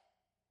gap.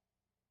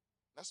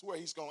 That's where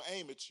he's going to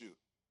aim at you.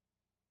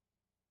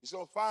 He's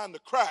going to find the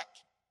crack,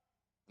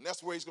 and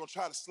that's where he's going to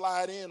try to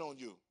slide in on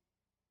you.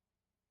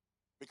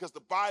 Because the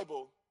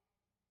Bible,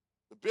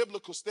 the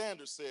biblical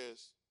standard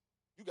says,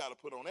 you got to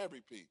put on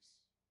every piece.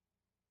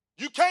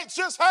 You can't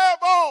just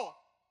have on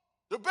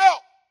the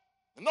belt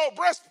and no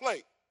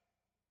breastplate.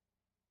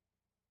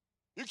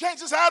 You can't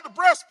just have the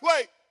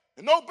breastplate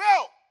and no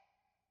belt.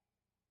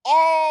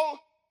 All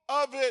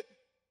of it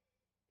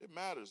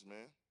matters,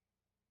 man.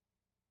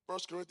 1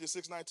 Corinthians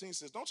 6:19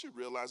 says, don't you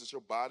realize that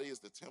your body is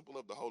the temple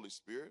of the Holy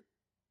Spirit?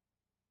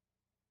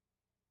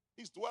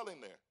 He's dwelling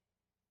there.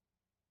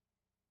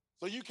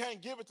 So you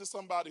can't give it to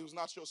somebody who's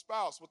not your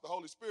spouse with the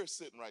Holy Spirit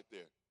sitting right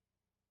there,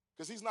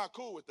 because he's not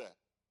cool with that.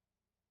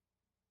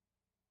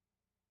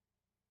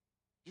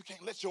 You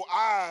can't let your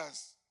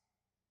eyes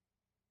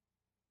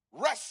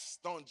rest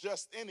on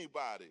just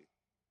anybody,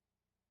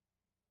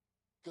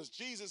 because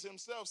Jesus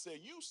himself said,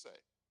 you say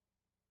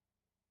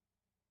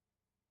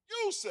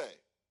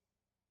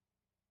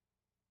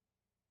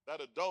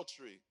that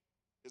adultery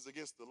is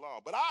against the law.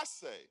 But I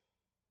say,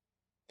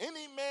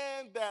 any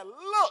man that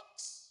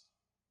looks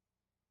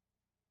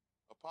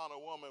upon a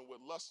woman with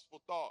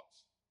lustful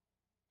thoughts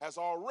has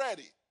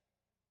already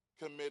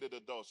committed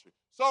adultery.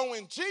 So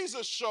when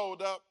Jesus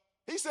showed up,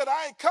 he said,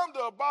 I ain't come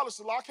to abolish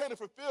the law, I came to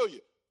fulfill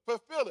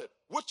it.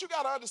 What you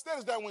got to understand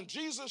is that when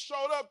Jesus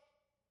showed up,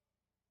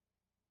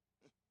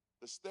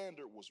 the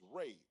standard was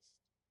raised.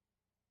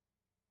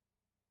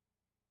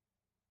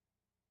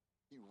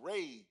 He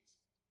raised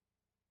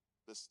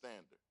the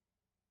standard.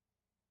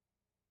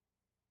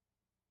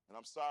 And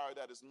I'm sorry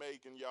that it's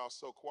making y'all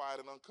so quiet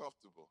and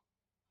uncomfortable.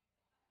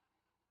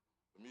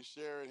 Me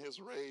sharing his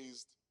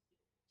raised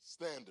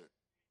standard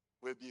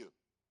with you.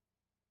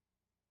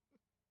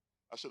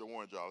 I should have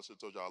warned y'all. I should have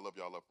told y'all I love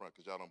y'all up front,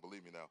 because y'all don't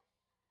believe me now.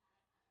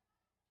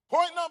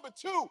 Point number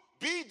 2,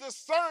 be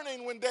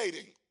discerning when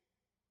dating.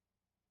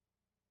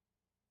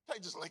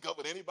 Can't just link up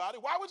with anybody.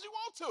 Why would you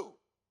want to?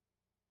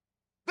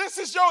 This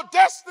is your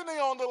destiny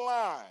on the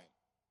line.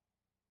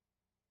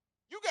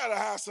 You got to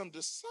have some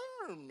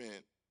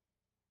discernment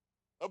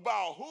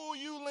about who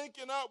you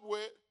linking up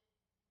with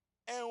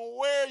and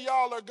where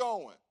y'all are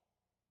going.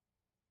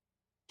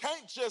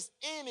 Can't just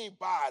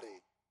anybody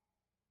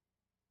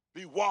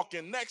be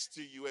walking next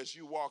to you as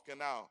you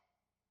walking out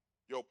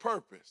your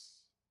purpose.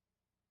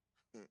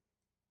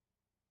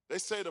 They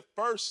say the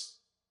first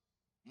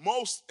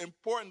most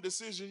important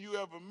decision you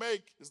ever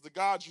make is the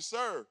God you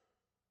serve.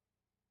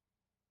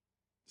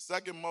 The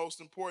second most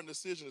important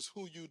decision is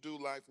who you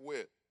do life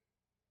with.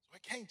 So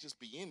it can't just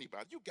be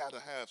anybody. You got to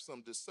have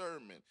some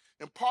discernment.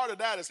 And part of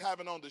that is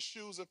having on the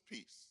shoes of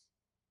peace.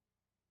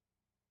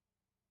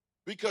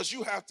 Because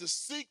you have to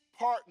seek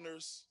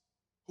partners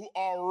who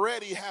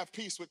already have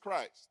peace with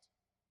Christ.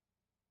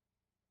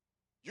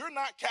 You're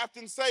not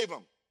Captain Save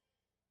 'em.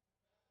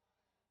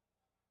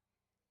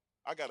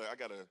 I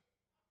gotta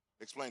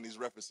explain these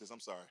references. I'm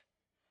sorry.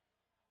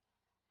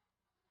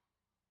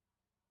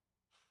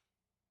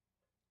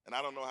 And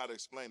I don't know how to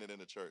explain it in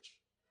the church.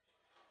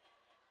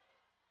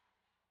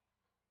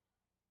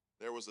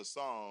 There was a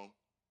song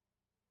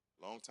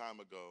a long time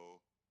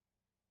ago,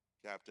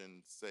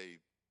 Captain Save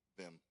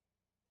Them.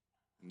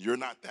 And you're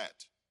not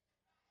that.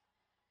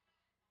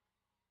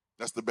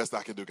 That's the best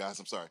I can do, guys.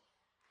 I'm sorry.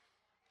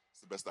 It's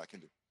the best I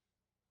can do.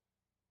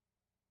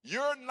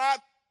 You're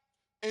not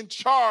in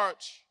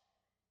charge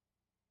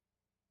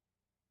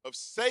of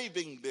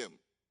saving them.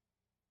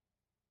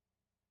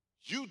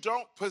 You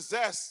don't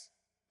possess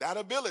that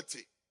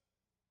ability.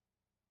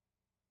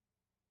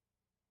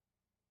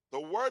 The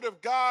word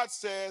of God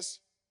says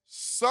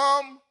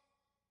some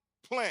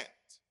plant,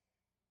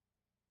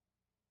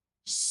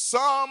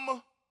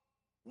 some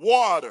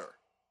water,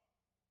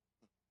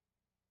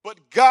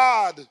 but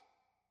God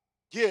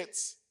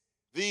gets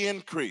the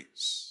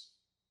increase.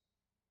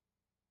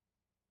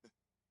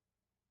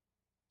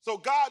 So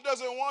God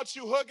doesn't want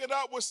you hooking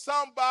up with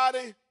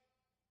somebody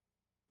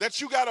that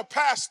you got a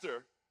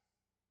pastor.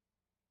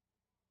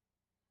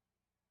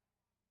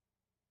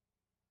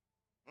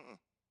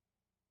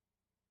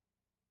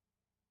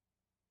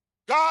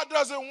 God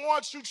doesn't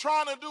want you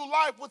trying to do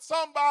life with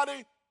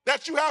somebody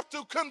that you have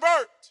to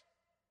convert,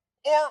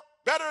 or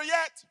better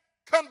yet,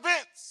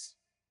 convince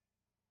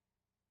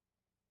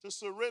to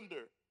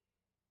surrender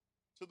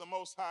to the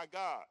Most High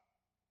God.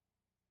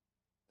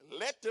 And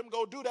let them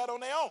go do that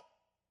on their own.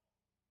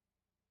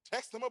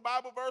 Text them a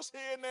Bible verse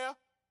here and there.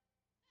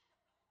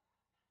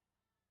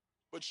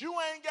 But you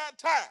ain't got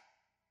time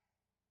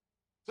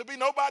to be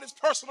nobody's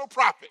personal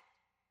prophet.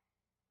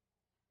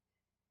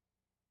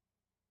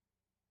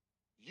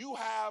 You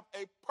have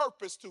a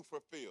purpose to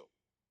fulfill.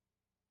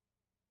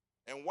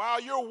 And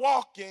while you're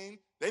walking,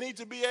 they need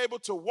to be able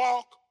to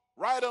walk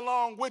right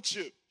along with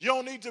you. You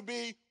don't need to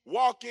be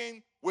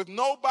walking with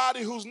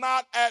nobody who's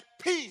not at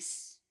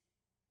peace.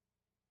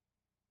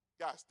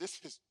 Guys, this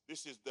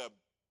is the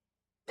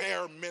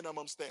bare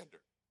minimum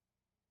standard.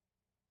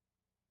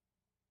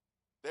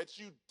 That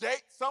you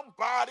date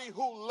somebody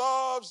who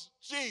loves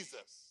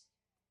Jesus.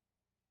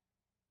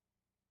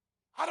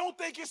 I don't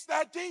think it's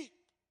that deep.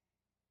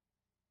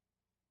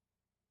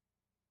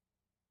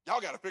 Y'all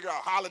got to figure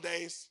out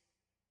holidays.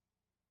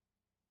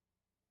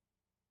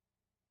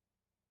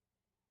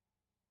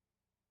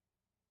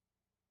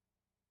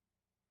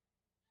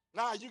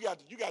 Nah, you got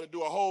to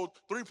do a whole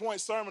 3-point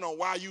sermon on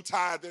why you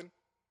tithing.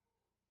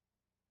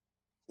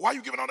 Why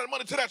you giving all that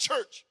money to that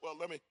church? Well,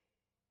 let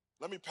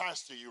me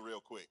pastor you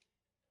real quick.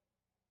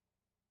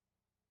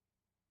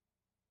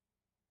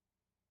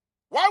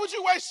 Why would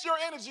you waste your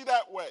energy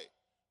that way?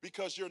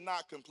 Because you're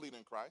not complete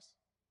in Christ.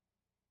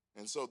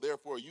 And so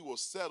therefore you will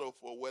settle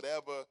for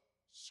whatever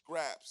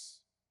scraps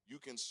you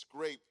can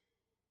scrape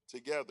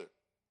together.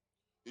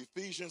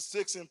 Ephesians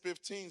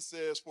 6:15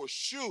 says, for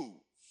shoes,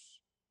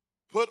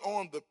 put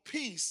on the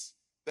peace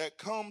that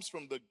comes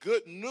from the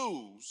good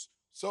news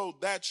so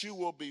that you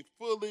will be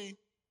fully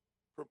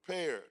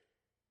prepared.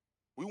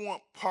 We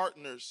want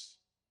partners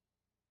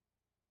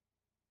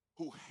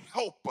who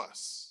help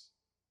us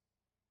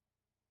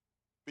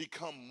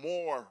become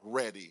more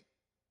ready.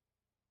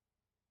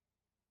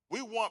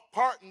 We want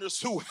partners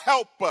who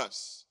help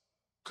us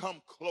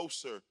come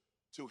closer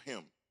to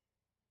him.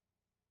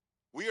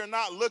 We are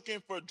not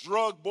looking for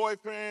drug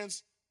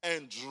boyfriends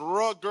and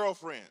drug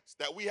girlfriends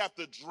that we have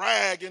to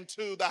drag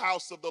into the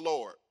house of the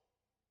Lord.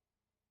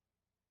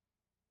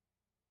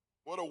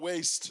 What a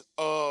waste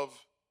of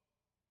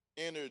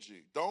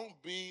energy. Don't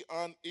be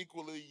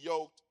unequally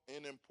yoked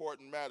in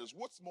important matters.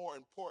 What's more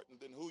important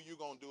than who you're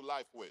going to do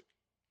life with?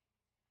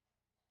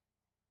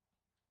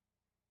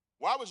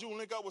 Why would you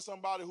link up with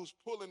somebody who's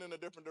pulling in a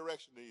different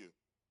direction than you?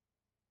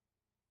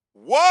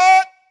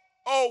 What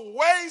a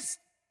waste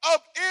of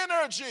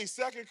energy.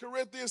 2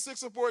 Corinthians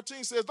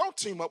 6:14 says, don't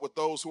team up with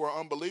those who are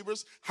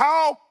unbelievers.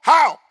 How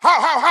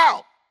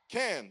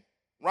can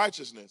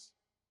righteousness?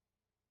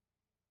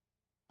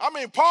 I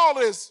mean, Paul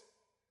is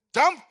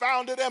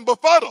dumbfounded and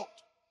befuddled.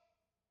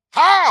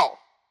 How?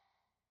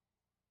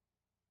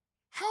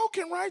 How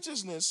can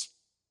righteousness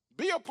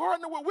be a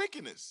partner with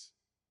wickedness?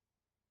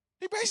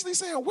 He basically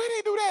saying, where did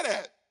he do that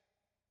at?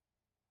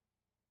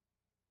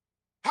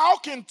 How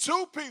can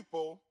two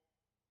people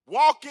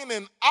walking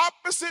in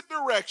opposite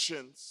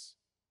directions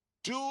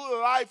do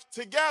life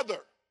together?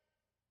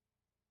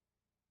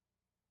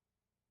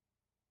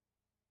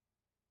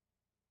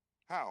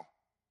 How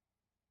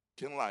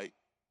can light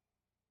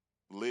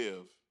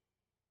live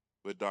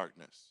with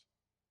darkness?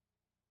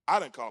 I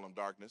didn't call them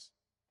darkness.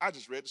 I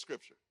just read the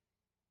scripture.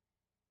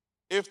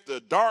 If the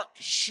dark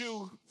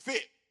shoe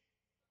fit,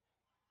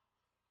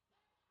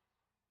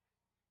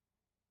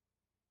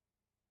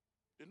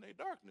 then they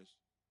darkness.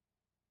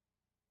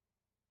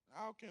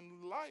 How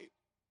can light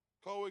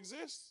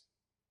coexist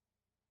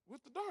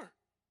with the dark?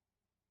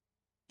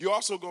 You're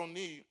also going to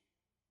need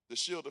the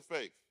shield of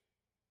faith.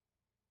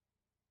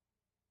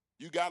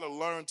 You got to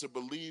learn to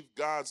believe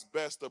God's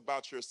best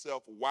about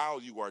yourself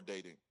while you are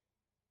dating.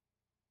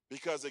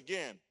 Because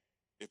again,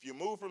 if you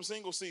move from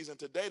single season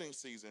to dating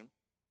season,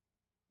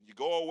 you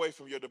go away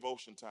from your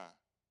devotion time.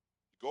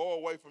 You go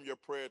away from your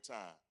prayer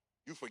time.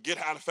 You forget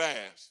how to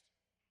fast.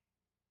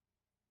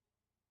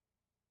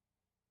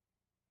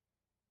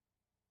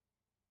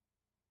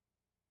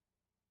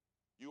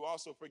 You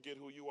also forget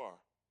who you are.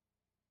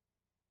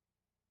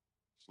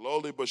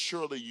 Slowly but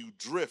surely you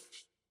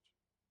drift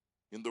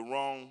in the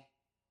wrong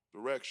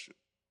direction.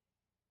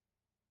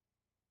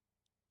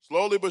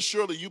 Slowly but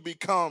surely you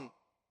become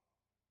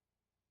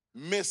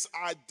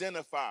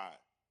misidentified.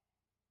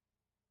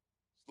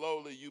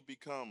 Slowly you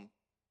become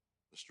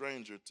a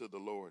stranger to the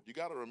Lord. You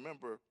got to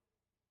remember,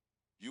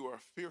 you are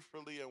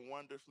fearfully and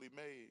wonderfully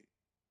made.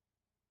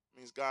 It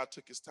means God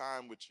took his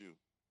time with you.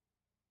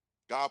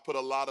 God put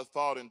a lot of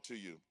thought into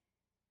you.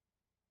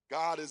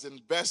 God is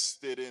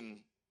invested in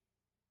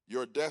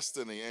your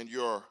destiny and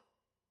your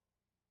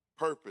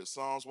purpose.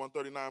 Psalms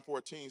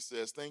 139:14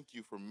 says, thank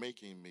you for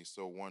making me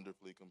so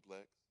wonderfully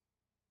complex.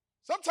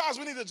 Sometimes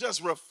we need to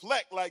just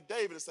reflect like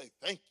David and say,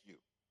 thank you.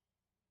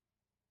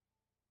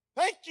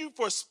 Thank you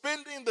for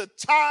spending the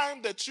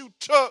time that you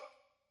took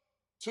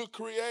to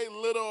create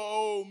little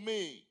old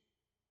me.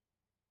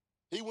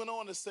 He went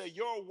on to say,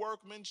 your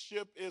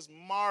workmanship is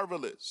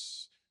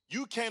marvelous.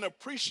 You can't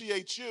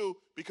appreciate you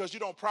because you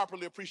don't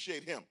properly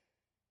appreciate him.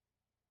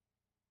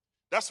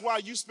 That's why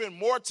you spend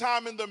more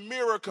time in the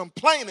mirror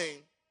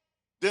complaining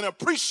than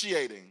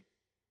appreciating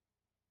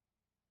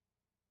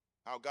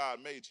how God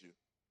made you.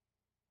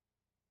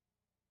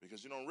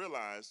 Because you don't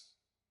realize,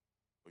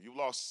 or you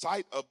lost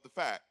sight of the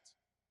fact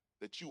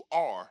that you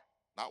are,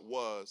 not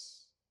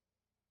was,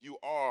 you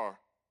are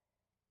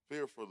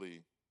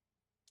fearfully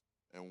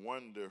and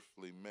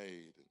wonderfully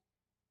made.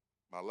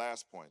 My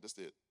last point, that's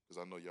it,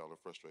 because I know y'all are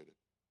frustrated.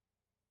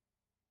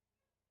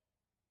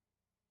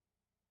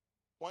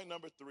 Point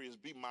number 3 is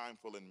be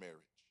mindful in marriage.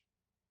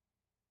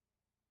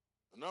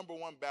 The number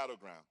one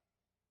battleground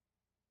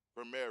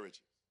for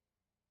marriages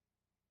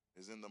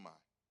is in the mind,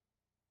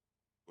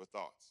 with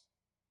thoughts,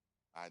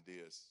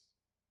 ideas,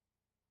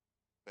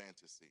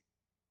 fantasy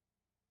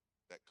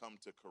that come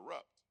to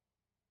corrupt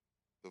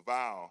the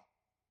vow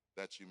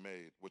that you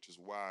made, which is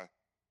why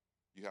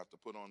you have to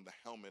put on the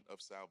helmet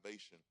of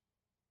salvation.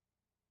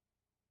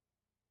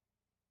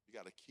 You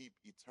got to keep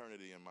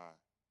eternity in mind.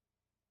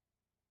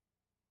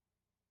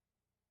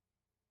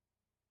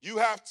 You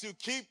have to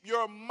keep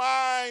your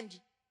mind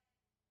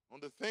on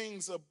the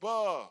things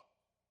above.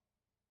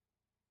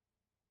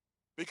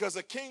 Because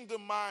a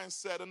kingdom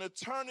mindset, an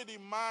eternity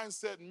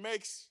mindset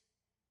makes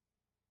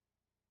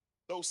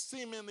those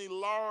seemingly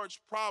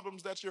large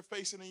problems that you're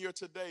facing in your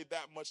today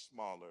that much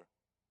smaller,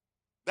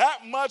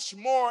 that much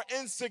more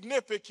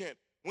insignificant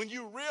when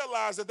you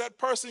realize that that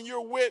person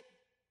you're with,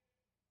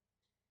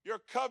 your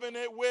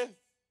covenant with,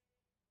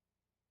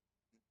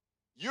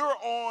 you're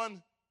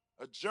on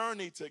a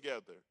journey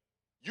together.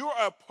 You're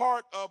a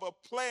part of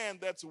a plan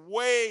that's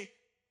way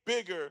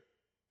bigger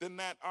than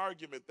that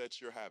argument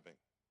that you're having.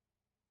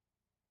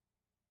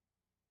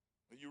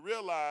 And you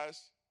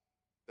realize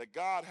that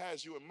God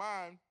has you in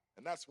mind,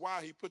 and that's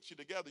why he put you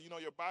together. You know,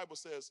 your Bible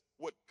says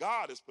what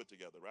God has put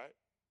together, right?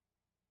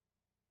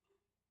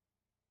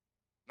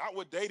 Not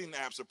what dating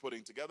apps are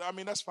putting together. I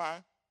mean, that's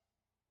fine.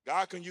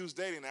 God can use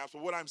dating apps,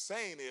 but what I'm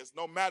saying is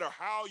no matter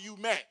how you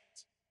met,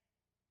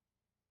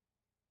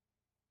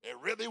 it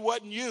really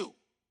wasn't you.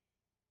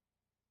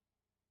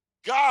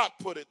 God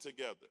put it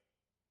together.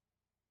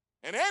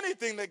 And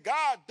anything that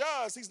God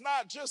does, he's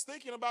not just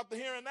thinking about the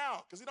here and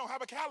now because he don't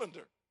have a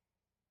calendar.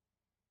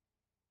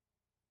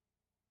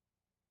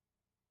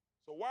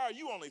 So why are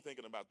you only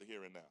thinking about the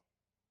here and now?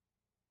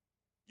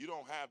 You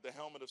don't have the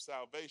helmet of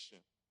salvation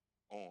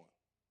on.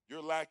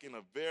 You're lacking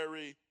a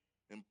very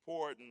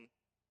important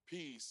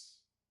piece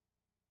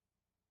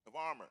of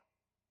armor.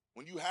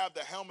 When you have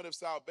the helmet of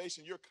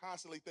salvation, you're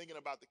constantly thinking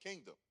about the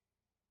kingdom.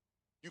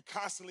 You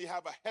constantly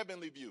have a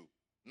heavenly view,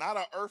 not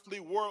an earthly,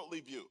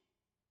 worldly view.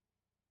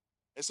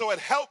 And so it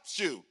helps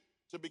you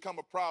to become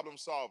a problem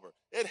solver.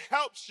 It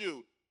helps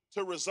you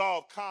to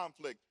resolve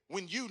conflict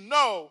when you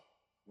know,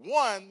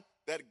 one,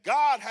 that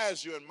God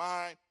has you in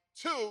mind,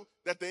 two,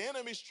 that the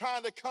enemy's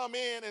trying to come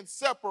in and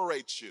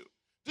separate you.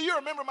 Do you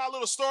remember my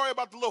little story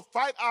about the little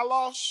fight I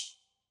lost?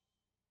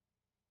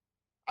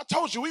 I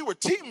told you we were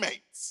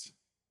teammates.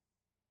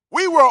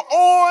 We were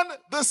on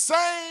the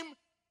same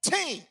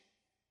team.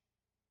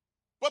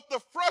 But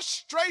the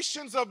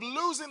frustrations of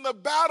losing the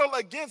battle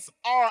against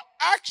our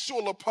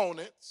actual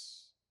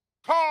opponents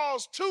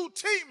caused two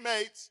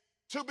teammates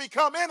to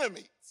become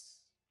enemies.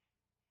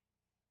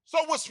 So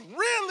what's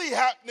really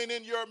happening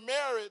in your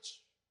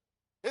marriage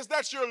is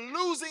that you're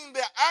losing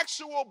the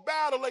actual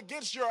battle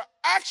against your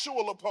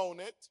actual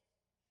opponent,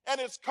 and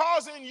it's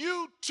causing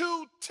you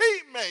two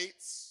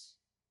teammates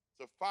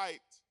to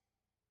fight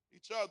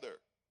each other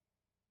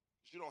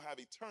because you don't have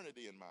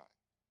eternity in mind.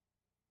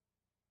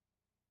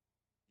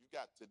 You've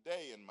got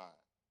today in mind.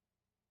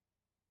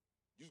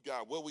 You've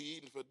got what we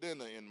eating for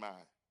dinner in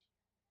mind.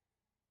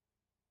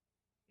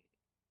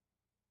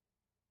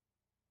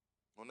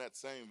 On that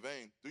same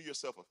vein, do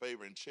yourself a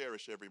favor and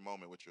cherish every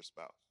moment with your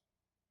spouse.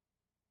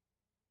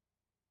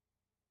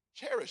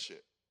 Cherish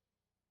it.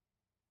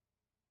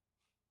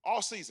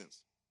 All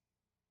seasons.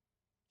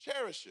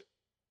 Cherish it.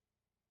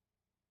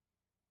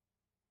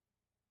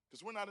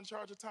 Because we're not in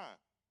charge of time.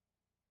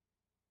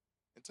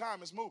 And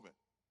time is moving.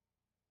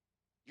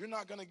 You're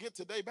not going to get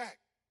today back.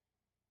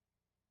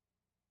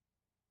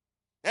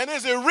 And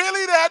is it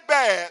really that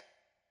bad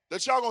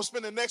that y'all going to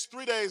spend the next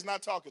 3 days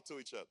not talking to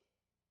each other?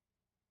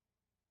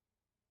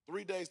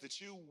 3 days that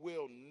you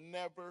will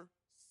never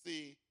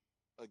see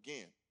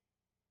again.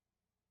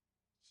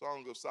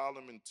 Song of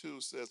Solomon 2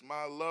 says,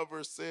 my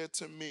lover said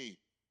to me,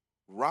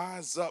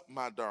 rise up,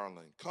 my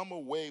darling, come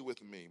away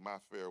with me, my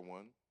fair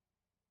one.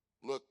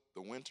 Look,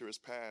 the winter is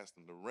past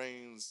and the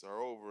rains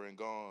are over and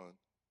gone.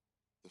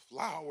 The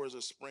flowers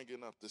are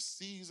springing up. The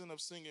season of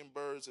singing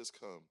birds has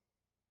come.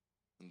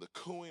 And the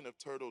cooing of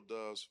turtle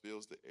doves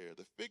fills the air.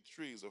 The fig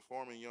trees are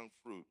forming young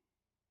fruit.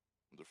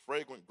 And the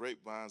fragrant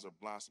grapevines are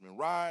blossoming.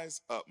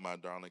 Rise up, my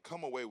darling.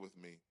 Come away with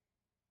me,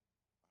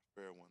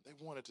 my fair one. They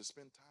wanted to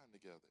spend time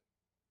together.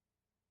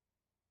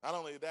 Not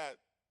only that,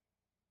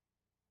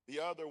 the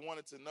other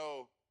wanted to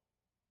know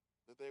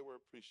that they were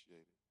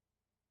appreciated.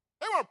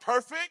 They weren't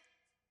perfect.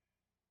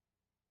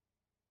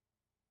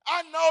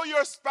 I know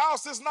your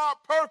spouse is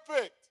not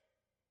perfect,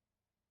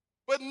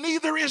 but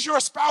neither is your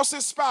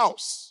spouse's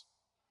spouse.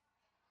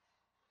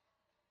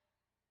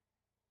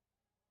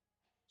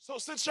 So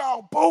since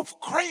y'all both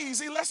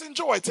crazy, let's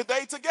enjoy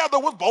today together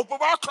with both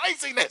of our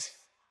craziness.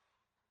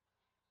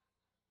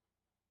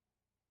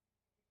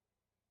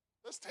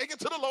 Let's take it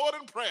to the Lord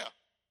in prayer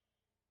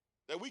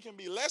that we can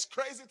be less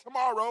crazy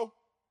tomorrow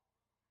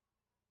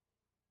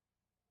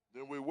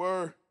than we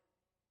were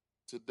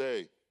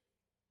today.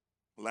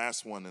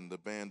 Last one, and the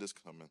band is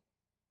coming.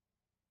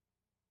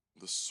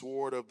 The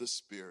sword of the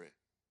Spirit.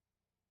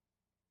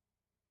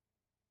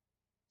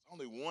 There's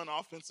only one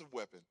offensive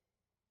weapon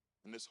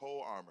in this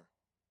whole armor,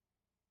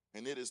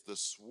 and it is the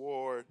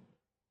sword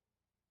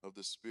of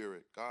the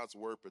Spirit. God's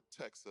word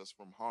protects us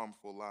from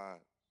harmful lies.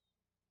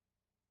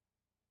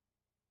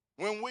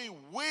 When we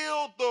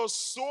wield the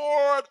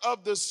sword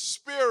of the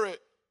Spirit,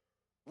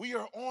 we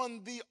are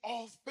on the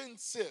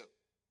offensive.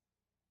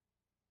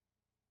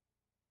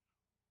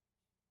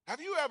 Have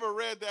you ever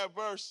read that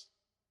verse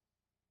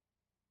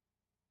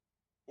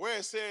where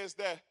it says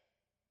that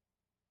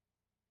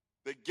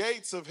the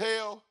gates of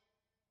hell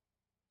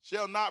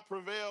shall not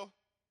prevail?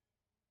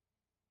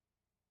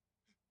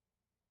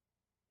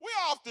 We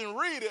often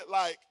read it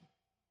like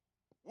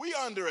We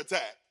under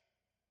attack.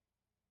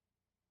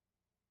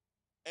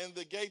 And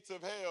the gates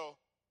of hell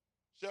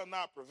shall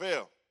not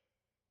prevail.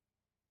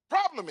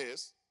 Problem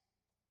is,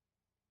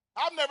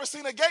 I've never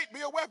seen a gate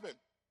be a weapon.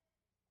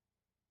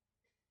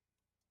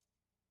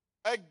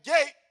 A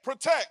gate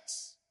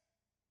protects.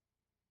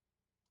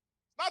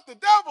 Not the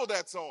devil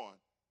that's on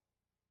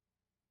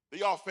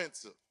the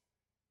offensive.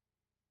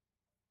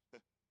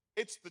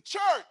 It's the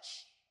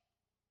church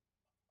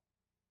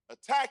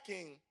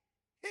attacking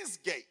his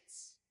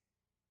gates.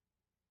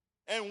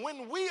 And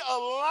when we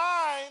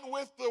align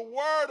with the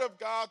word of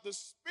God, the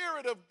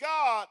Spirit of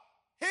God,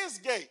 his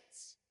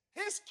gates,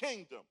 his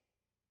kingdom,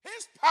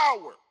 his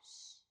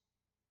powers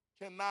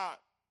cannot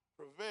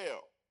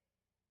prevail.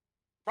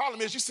 Problem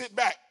is, you sit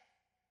back.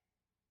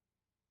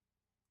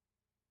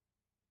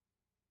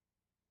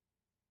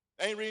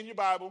 Ain't reading your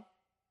Bible.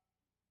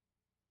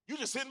 You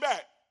just sitting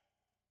back.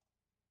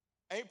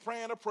 Ain't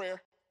praying a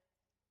prayer.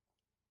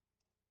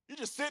 You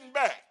just sitting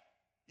back.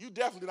 You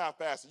definitely not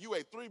fasting. You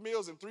ate 3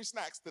 meals and 3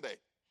 snacks today.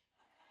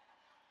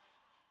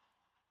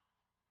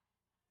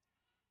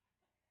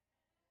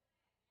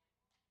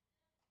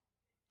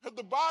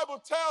 The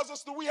Bible tells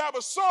us that we have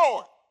a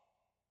sword.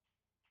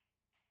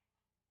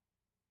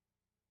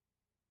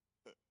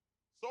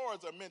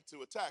 Swords are meant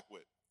to attack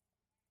with.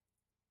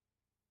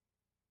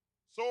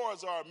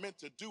 Swords are meant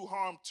to do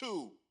harm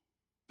to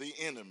the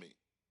enemy.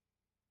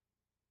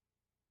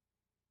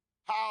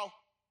 How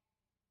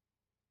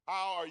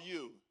are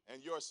you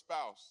and your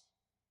spouse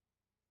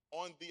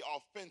on the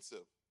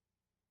offensive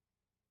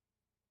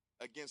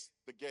against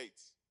the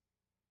gates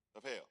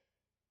of hell?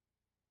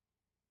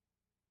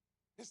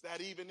 Is that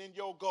even in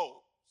your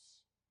goals?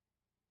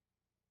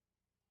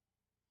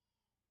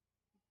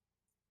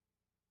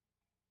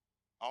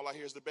 All I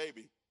hear is the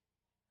baby.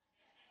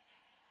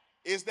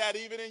 Is that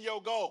even in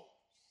your goals?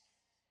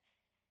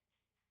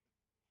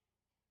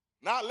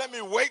 Not let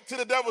me wait till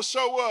the devil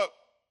show up.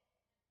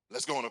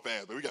 Let's go on a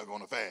fast, but we got to go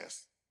on a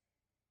fast.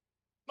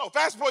 No,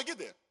 fast before you get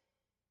there.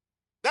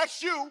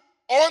 That's you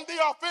on the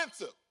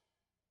offensive.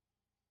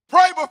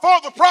 Pray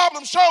before the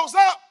problem shows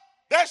up.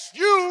 That's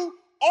you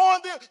on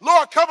the,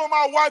 Lord, cover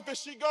my wife as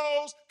she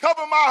goes.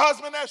 Cover my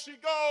husband as she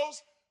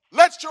goes.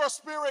 Let your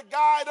spirit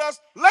guide us.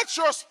 Let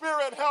your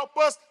spirit help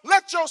us.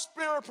 Let your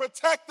spirit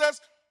protect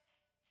us.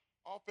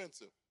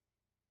 Offensive.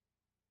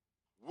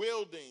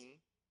 Wielding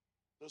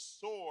the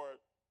sword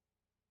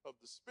of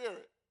the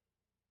Spirit.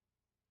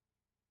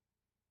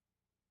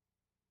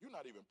 You're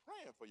not even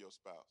praying for your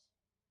spouse.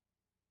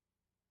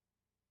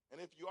 And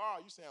if you are,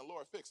 you're saying,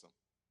 Lord, fix them.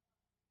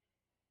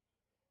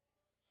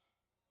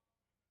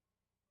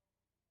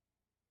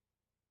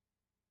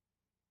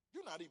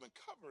 You're not even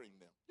covering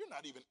them. You're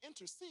not even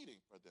interceding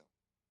for them.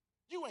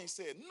 You ain't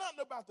said nothing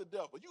about the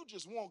devil. You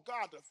just want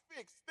God to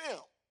fix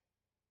them.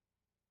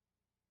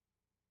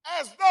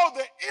 As though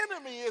the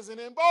enemy isn't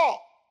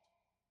involved.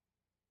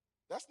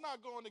 That's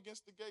not going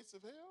against the gates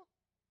of hell.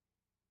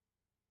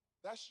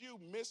 That's you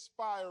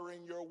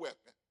misfiring your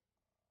weapon.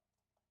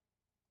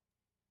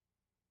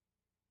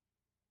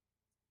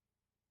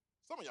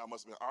 Some of y'all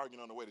must have been arguing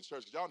on the way to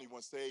church because y'all don't even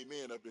want to say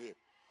amen up here.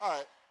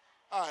 All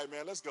right,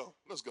 man, let's go.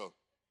 Let's go.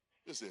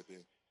 This is it,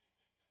 then.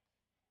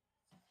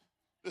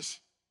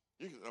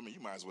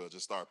 You might as well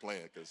just start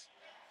playing because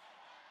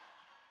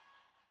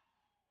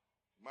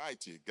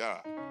mighty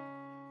God.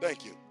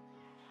 Thank you.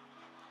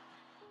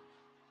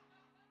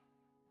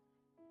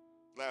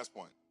 Last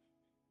point.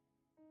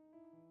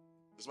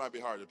 This might be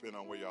hard depending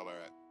on where y'all are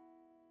at.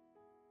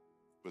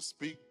 But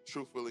speak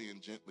truthfully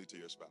and gently to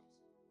your spouse.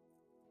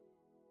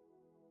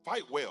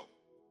 Fight well.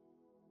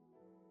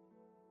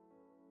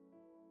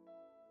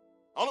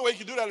 Only way you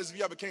can do that is if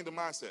you have a kingdom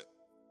mindset.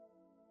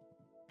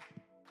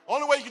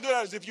 Only way you can do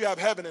that is if you have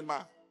heaven in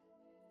mind.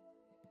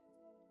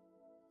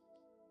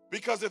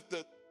 Because if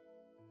the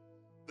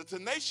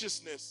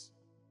tenaciousness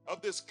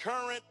of this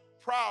current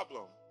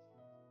problem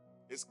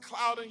is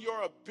clouding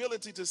your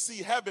ability to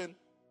see heaven,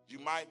 you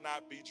might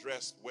not be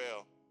dressed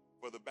well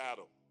for the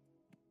battle.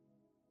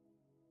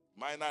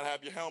 You might not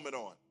have your helmet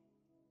on.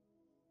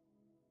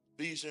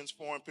 Ephesians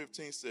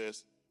 4:15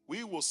 says,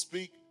 we will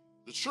speak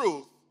the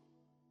truth,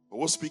 but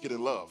we'll speak it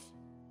in love.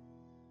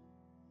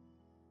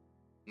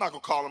 I'm not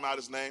going to call him out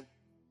his name.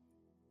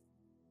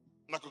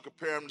 I'm not going to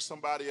compare him to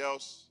somebody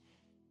else.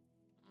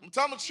 I'm going to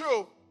tell him the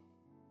truth,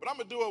 but I'm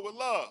going to do it with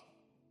love.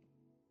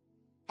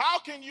 How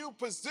can you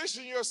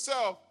position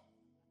yourself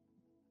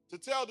to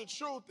tell the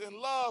truth in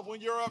love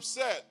when you're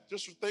upset?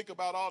 Just think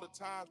about all the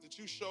times that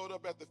you showed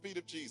up at the feet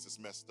of Jesus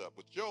messed up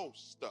with your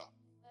stuff.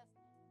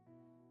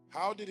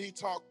 How did he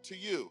talk to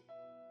you?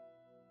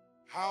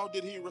 How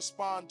did he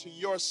respond to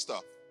your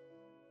stuff?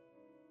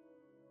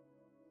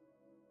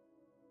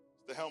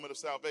 It's the helmet of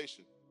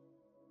salvation.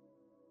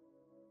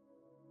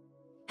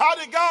 How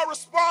did God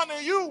respond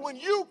to you when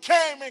you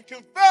came and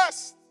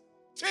confessed?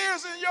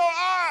 Tears in your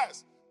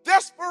eyes,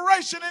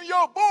 desperation in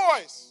your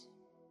voice.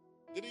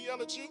 Did he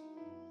yell at you?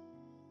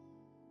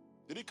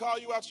 Did he call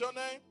you out your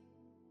name?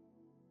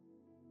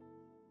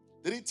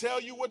 Did he tell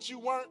you what you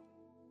weren't?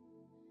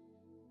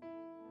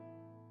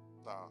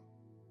 No.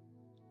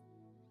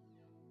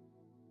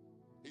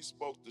 he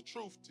spoke the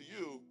truth to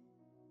you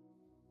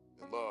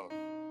in love.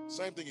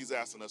 Same thing he's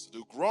asking us to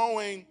do.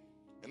 Growing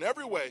in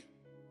every way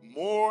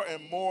more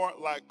and more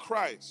like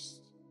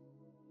Christ,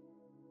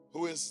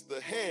 who is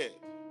the head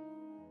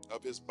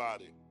of his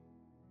body,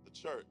 the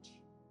church.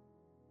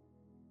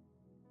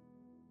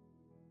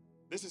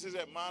 This is his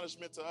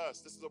admonishment to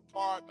us. This is a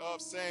part of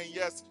saying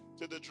yes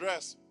to the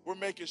dress. We're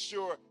making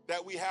sure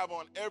that we have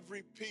on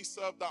every piece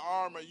of the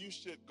armor. You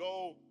should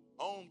go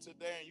home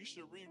today and you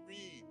should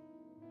reread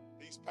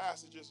these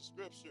passages of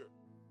scripture.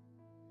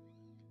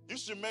 You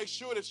should make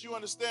sure that you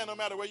understand, no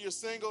matter whether you're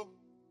single,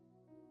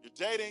 you're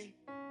dating,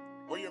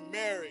 or you're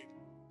married,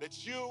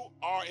 that you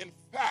are in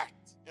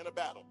fact in a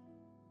battle.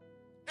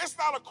 It's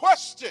not a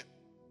question.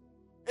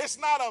 It's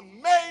not a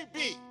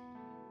maybe.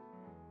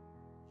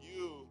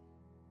 You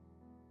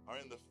are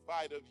in the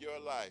fight of your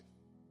life.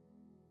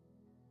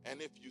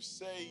 And if you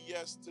say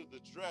yes to the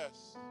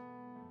dress,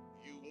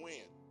 you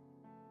win.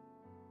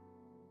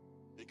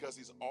 Because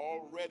he's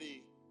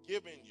already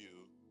given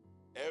you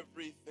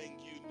everything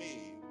you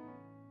need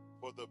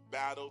for the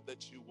battle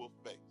that you will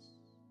face.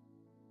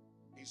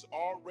 He's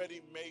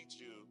already made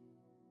you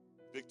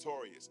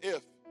victorious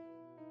if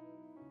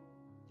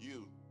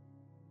you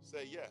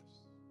say yes.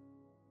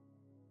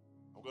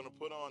 I'm going to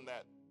put on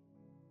that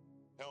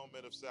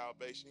helmet of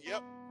salvation.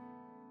 Yep.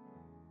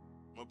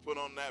 I'm going to put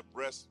on that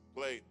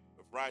breastplate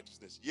of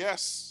righteousness.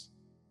 Yes.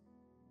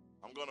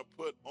 I'm going to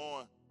put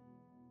on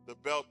the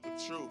belt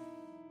of truth.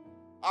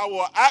 I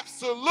will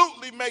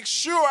absolutely make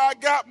sure I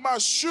got my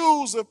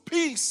shoes of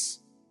peace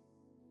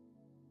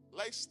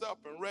laced up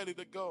and ready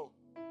to go.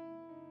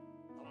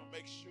 I'm going to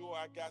make sure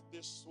I got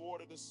this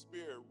sword of the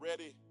Spirit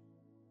ready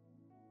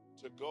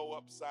to go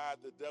upside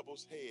the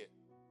devil's head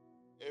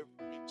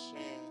every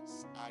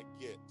chance I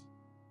get.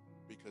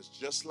 Because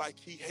just like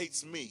he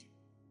hates me,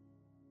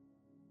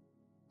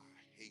 I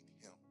hate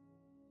him.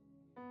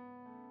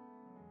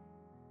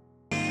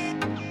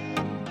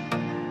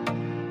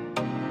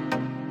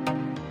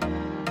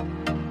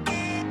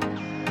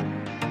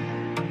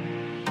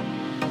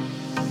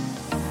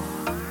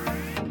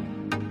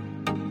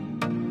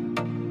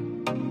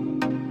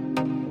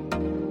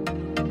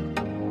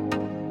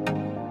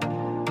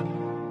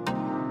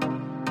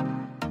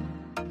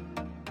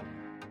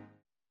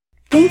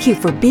 Thank you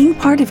for being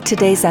part of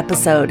today's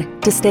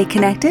episode. To stay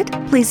connected,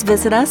 please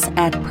visit us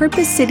at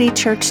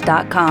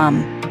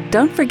purposecitychurch.com.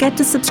 Don't forget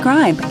to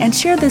subscribe and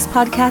share this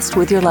podcast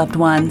with your loved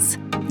ones.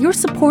 Your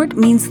support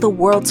means the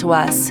world to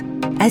us.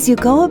 As you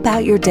go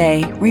about your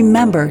day,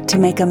 remember to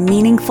make a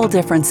meaningful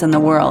difference in the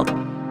world.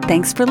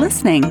 Thanks for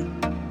listening.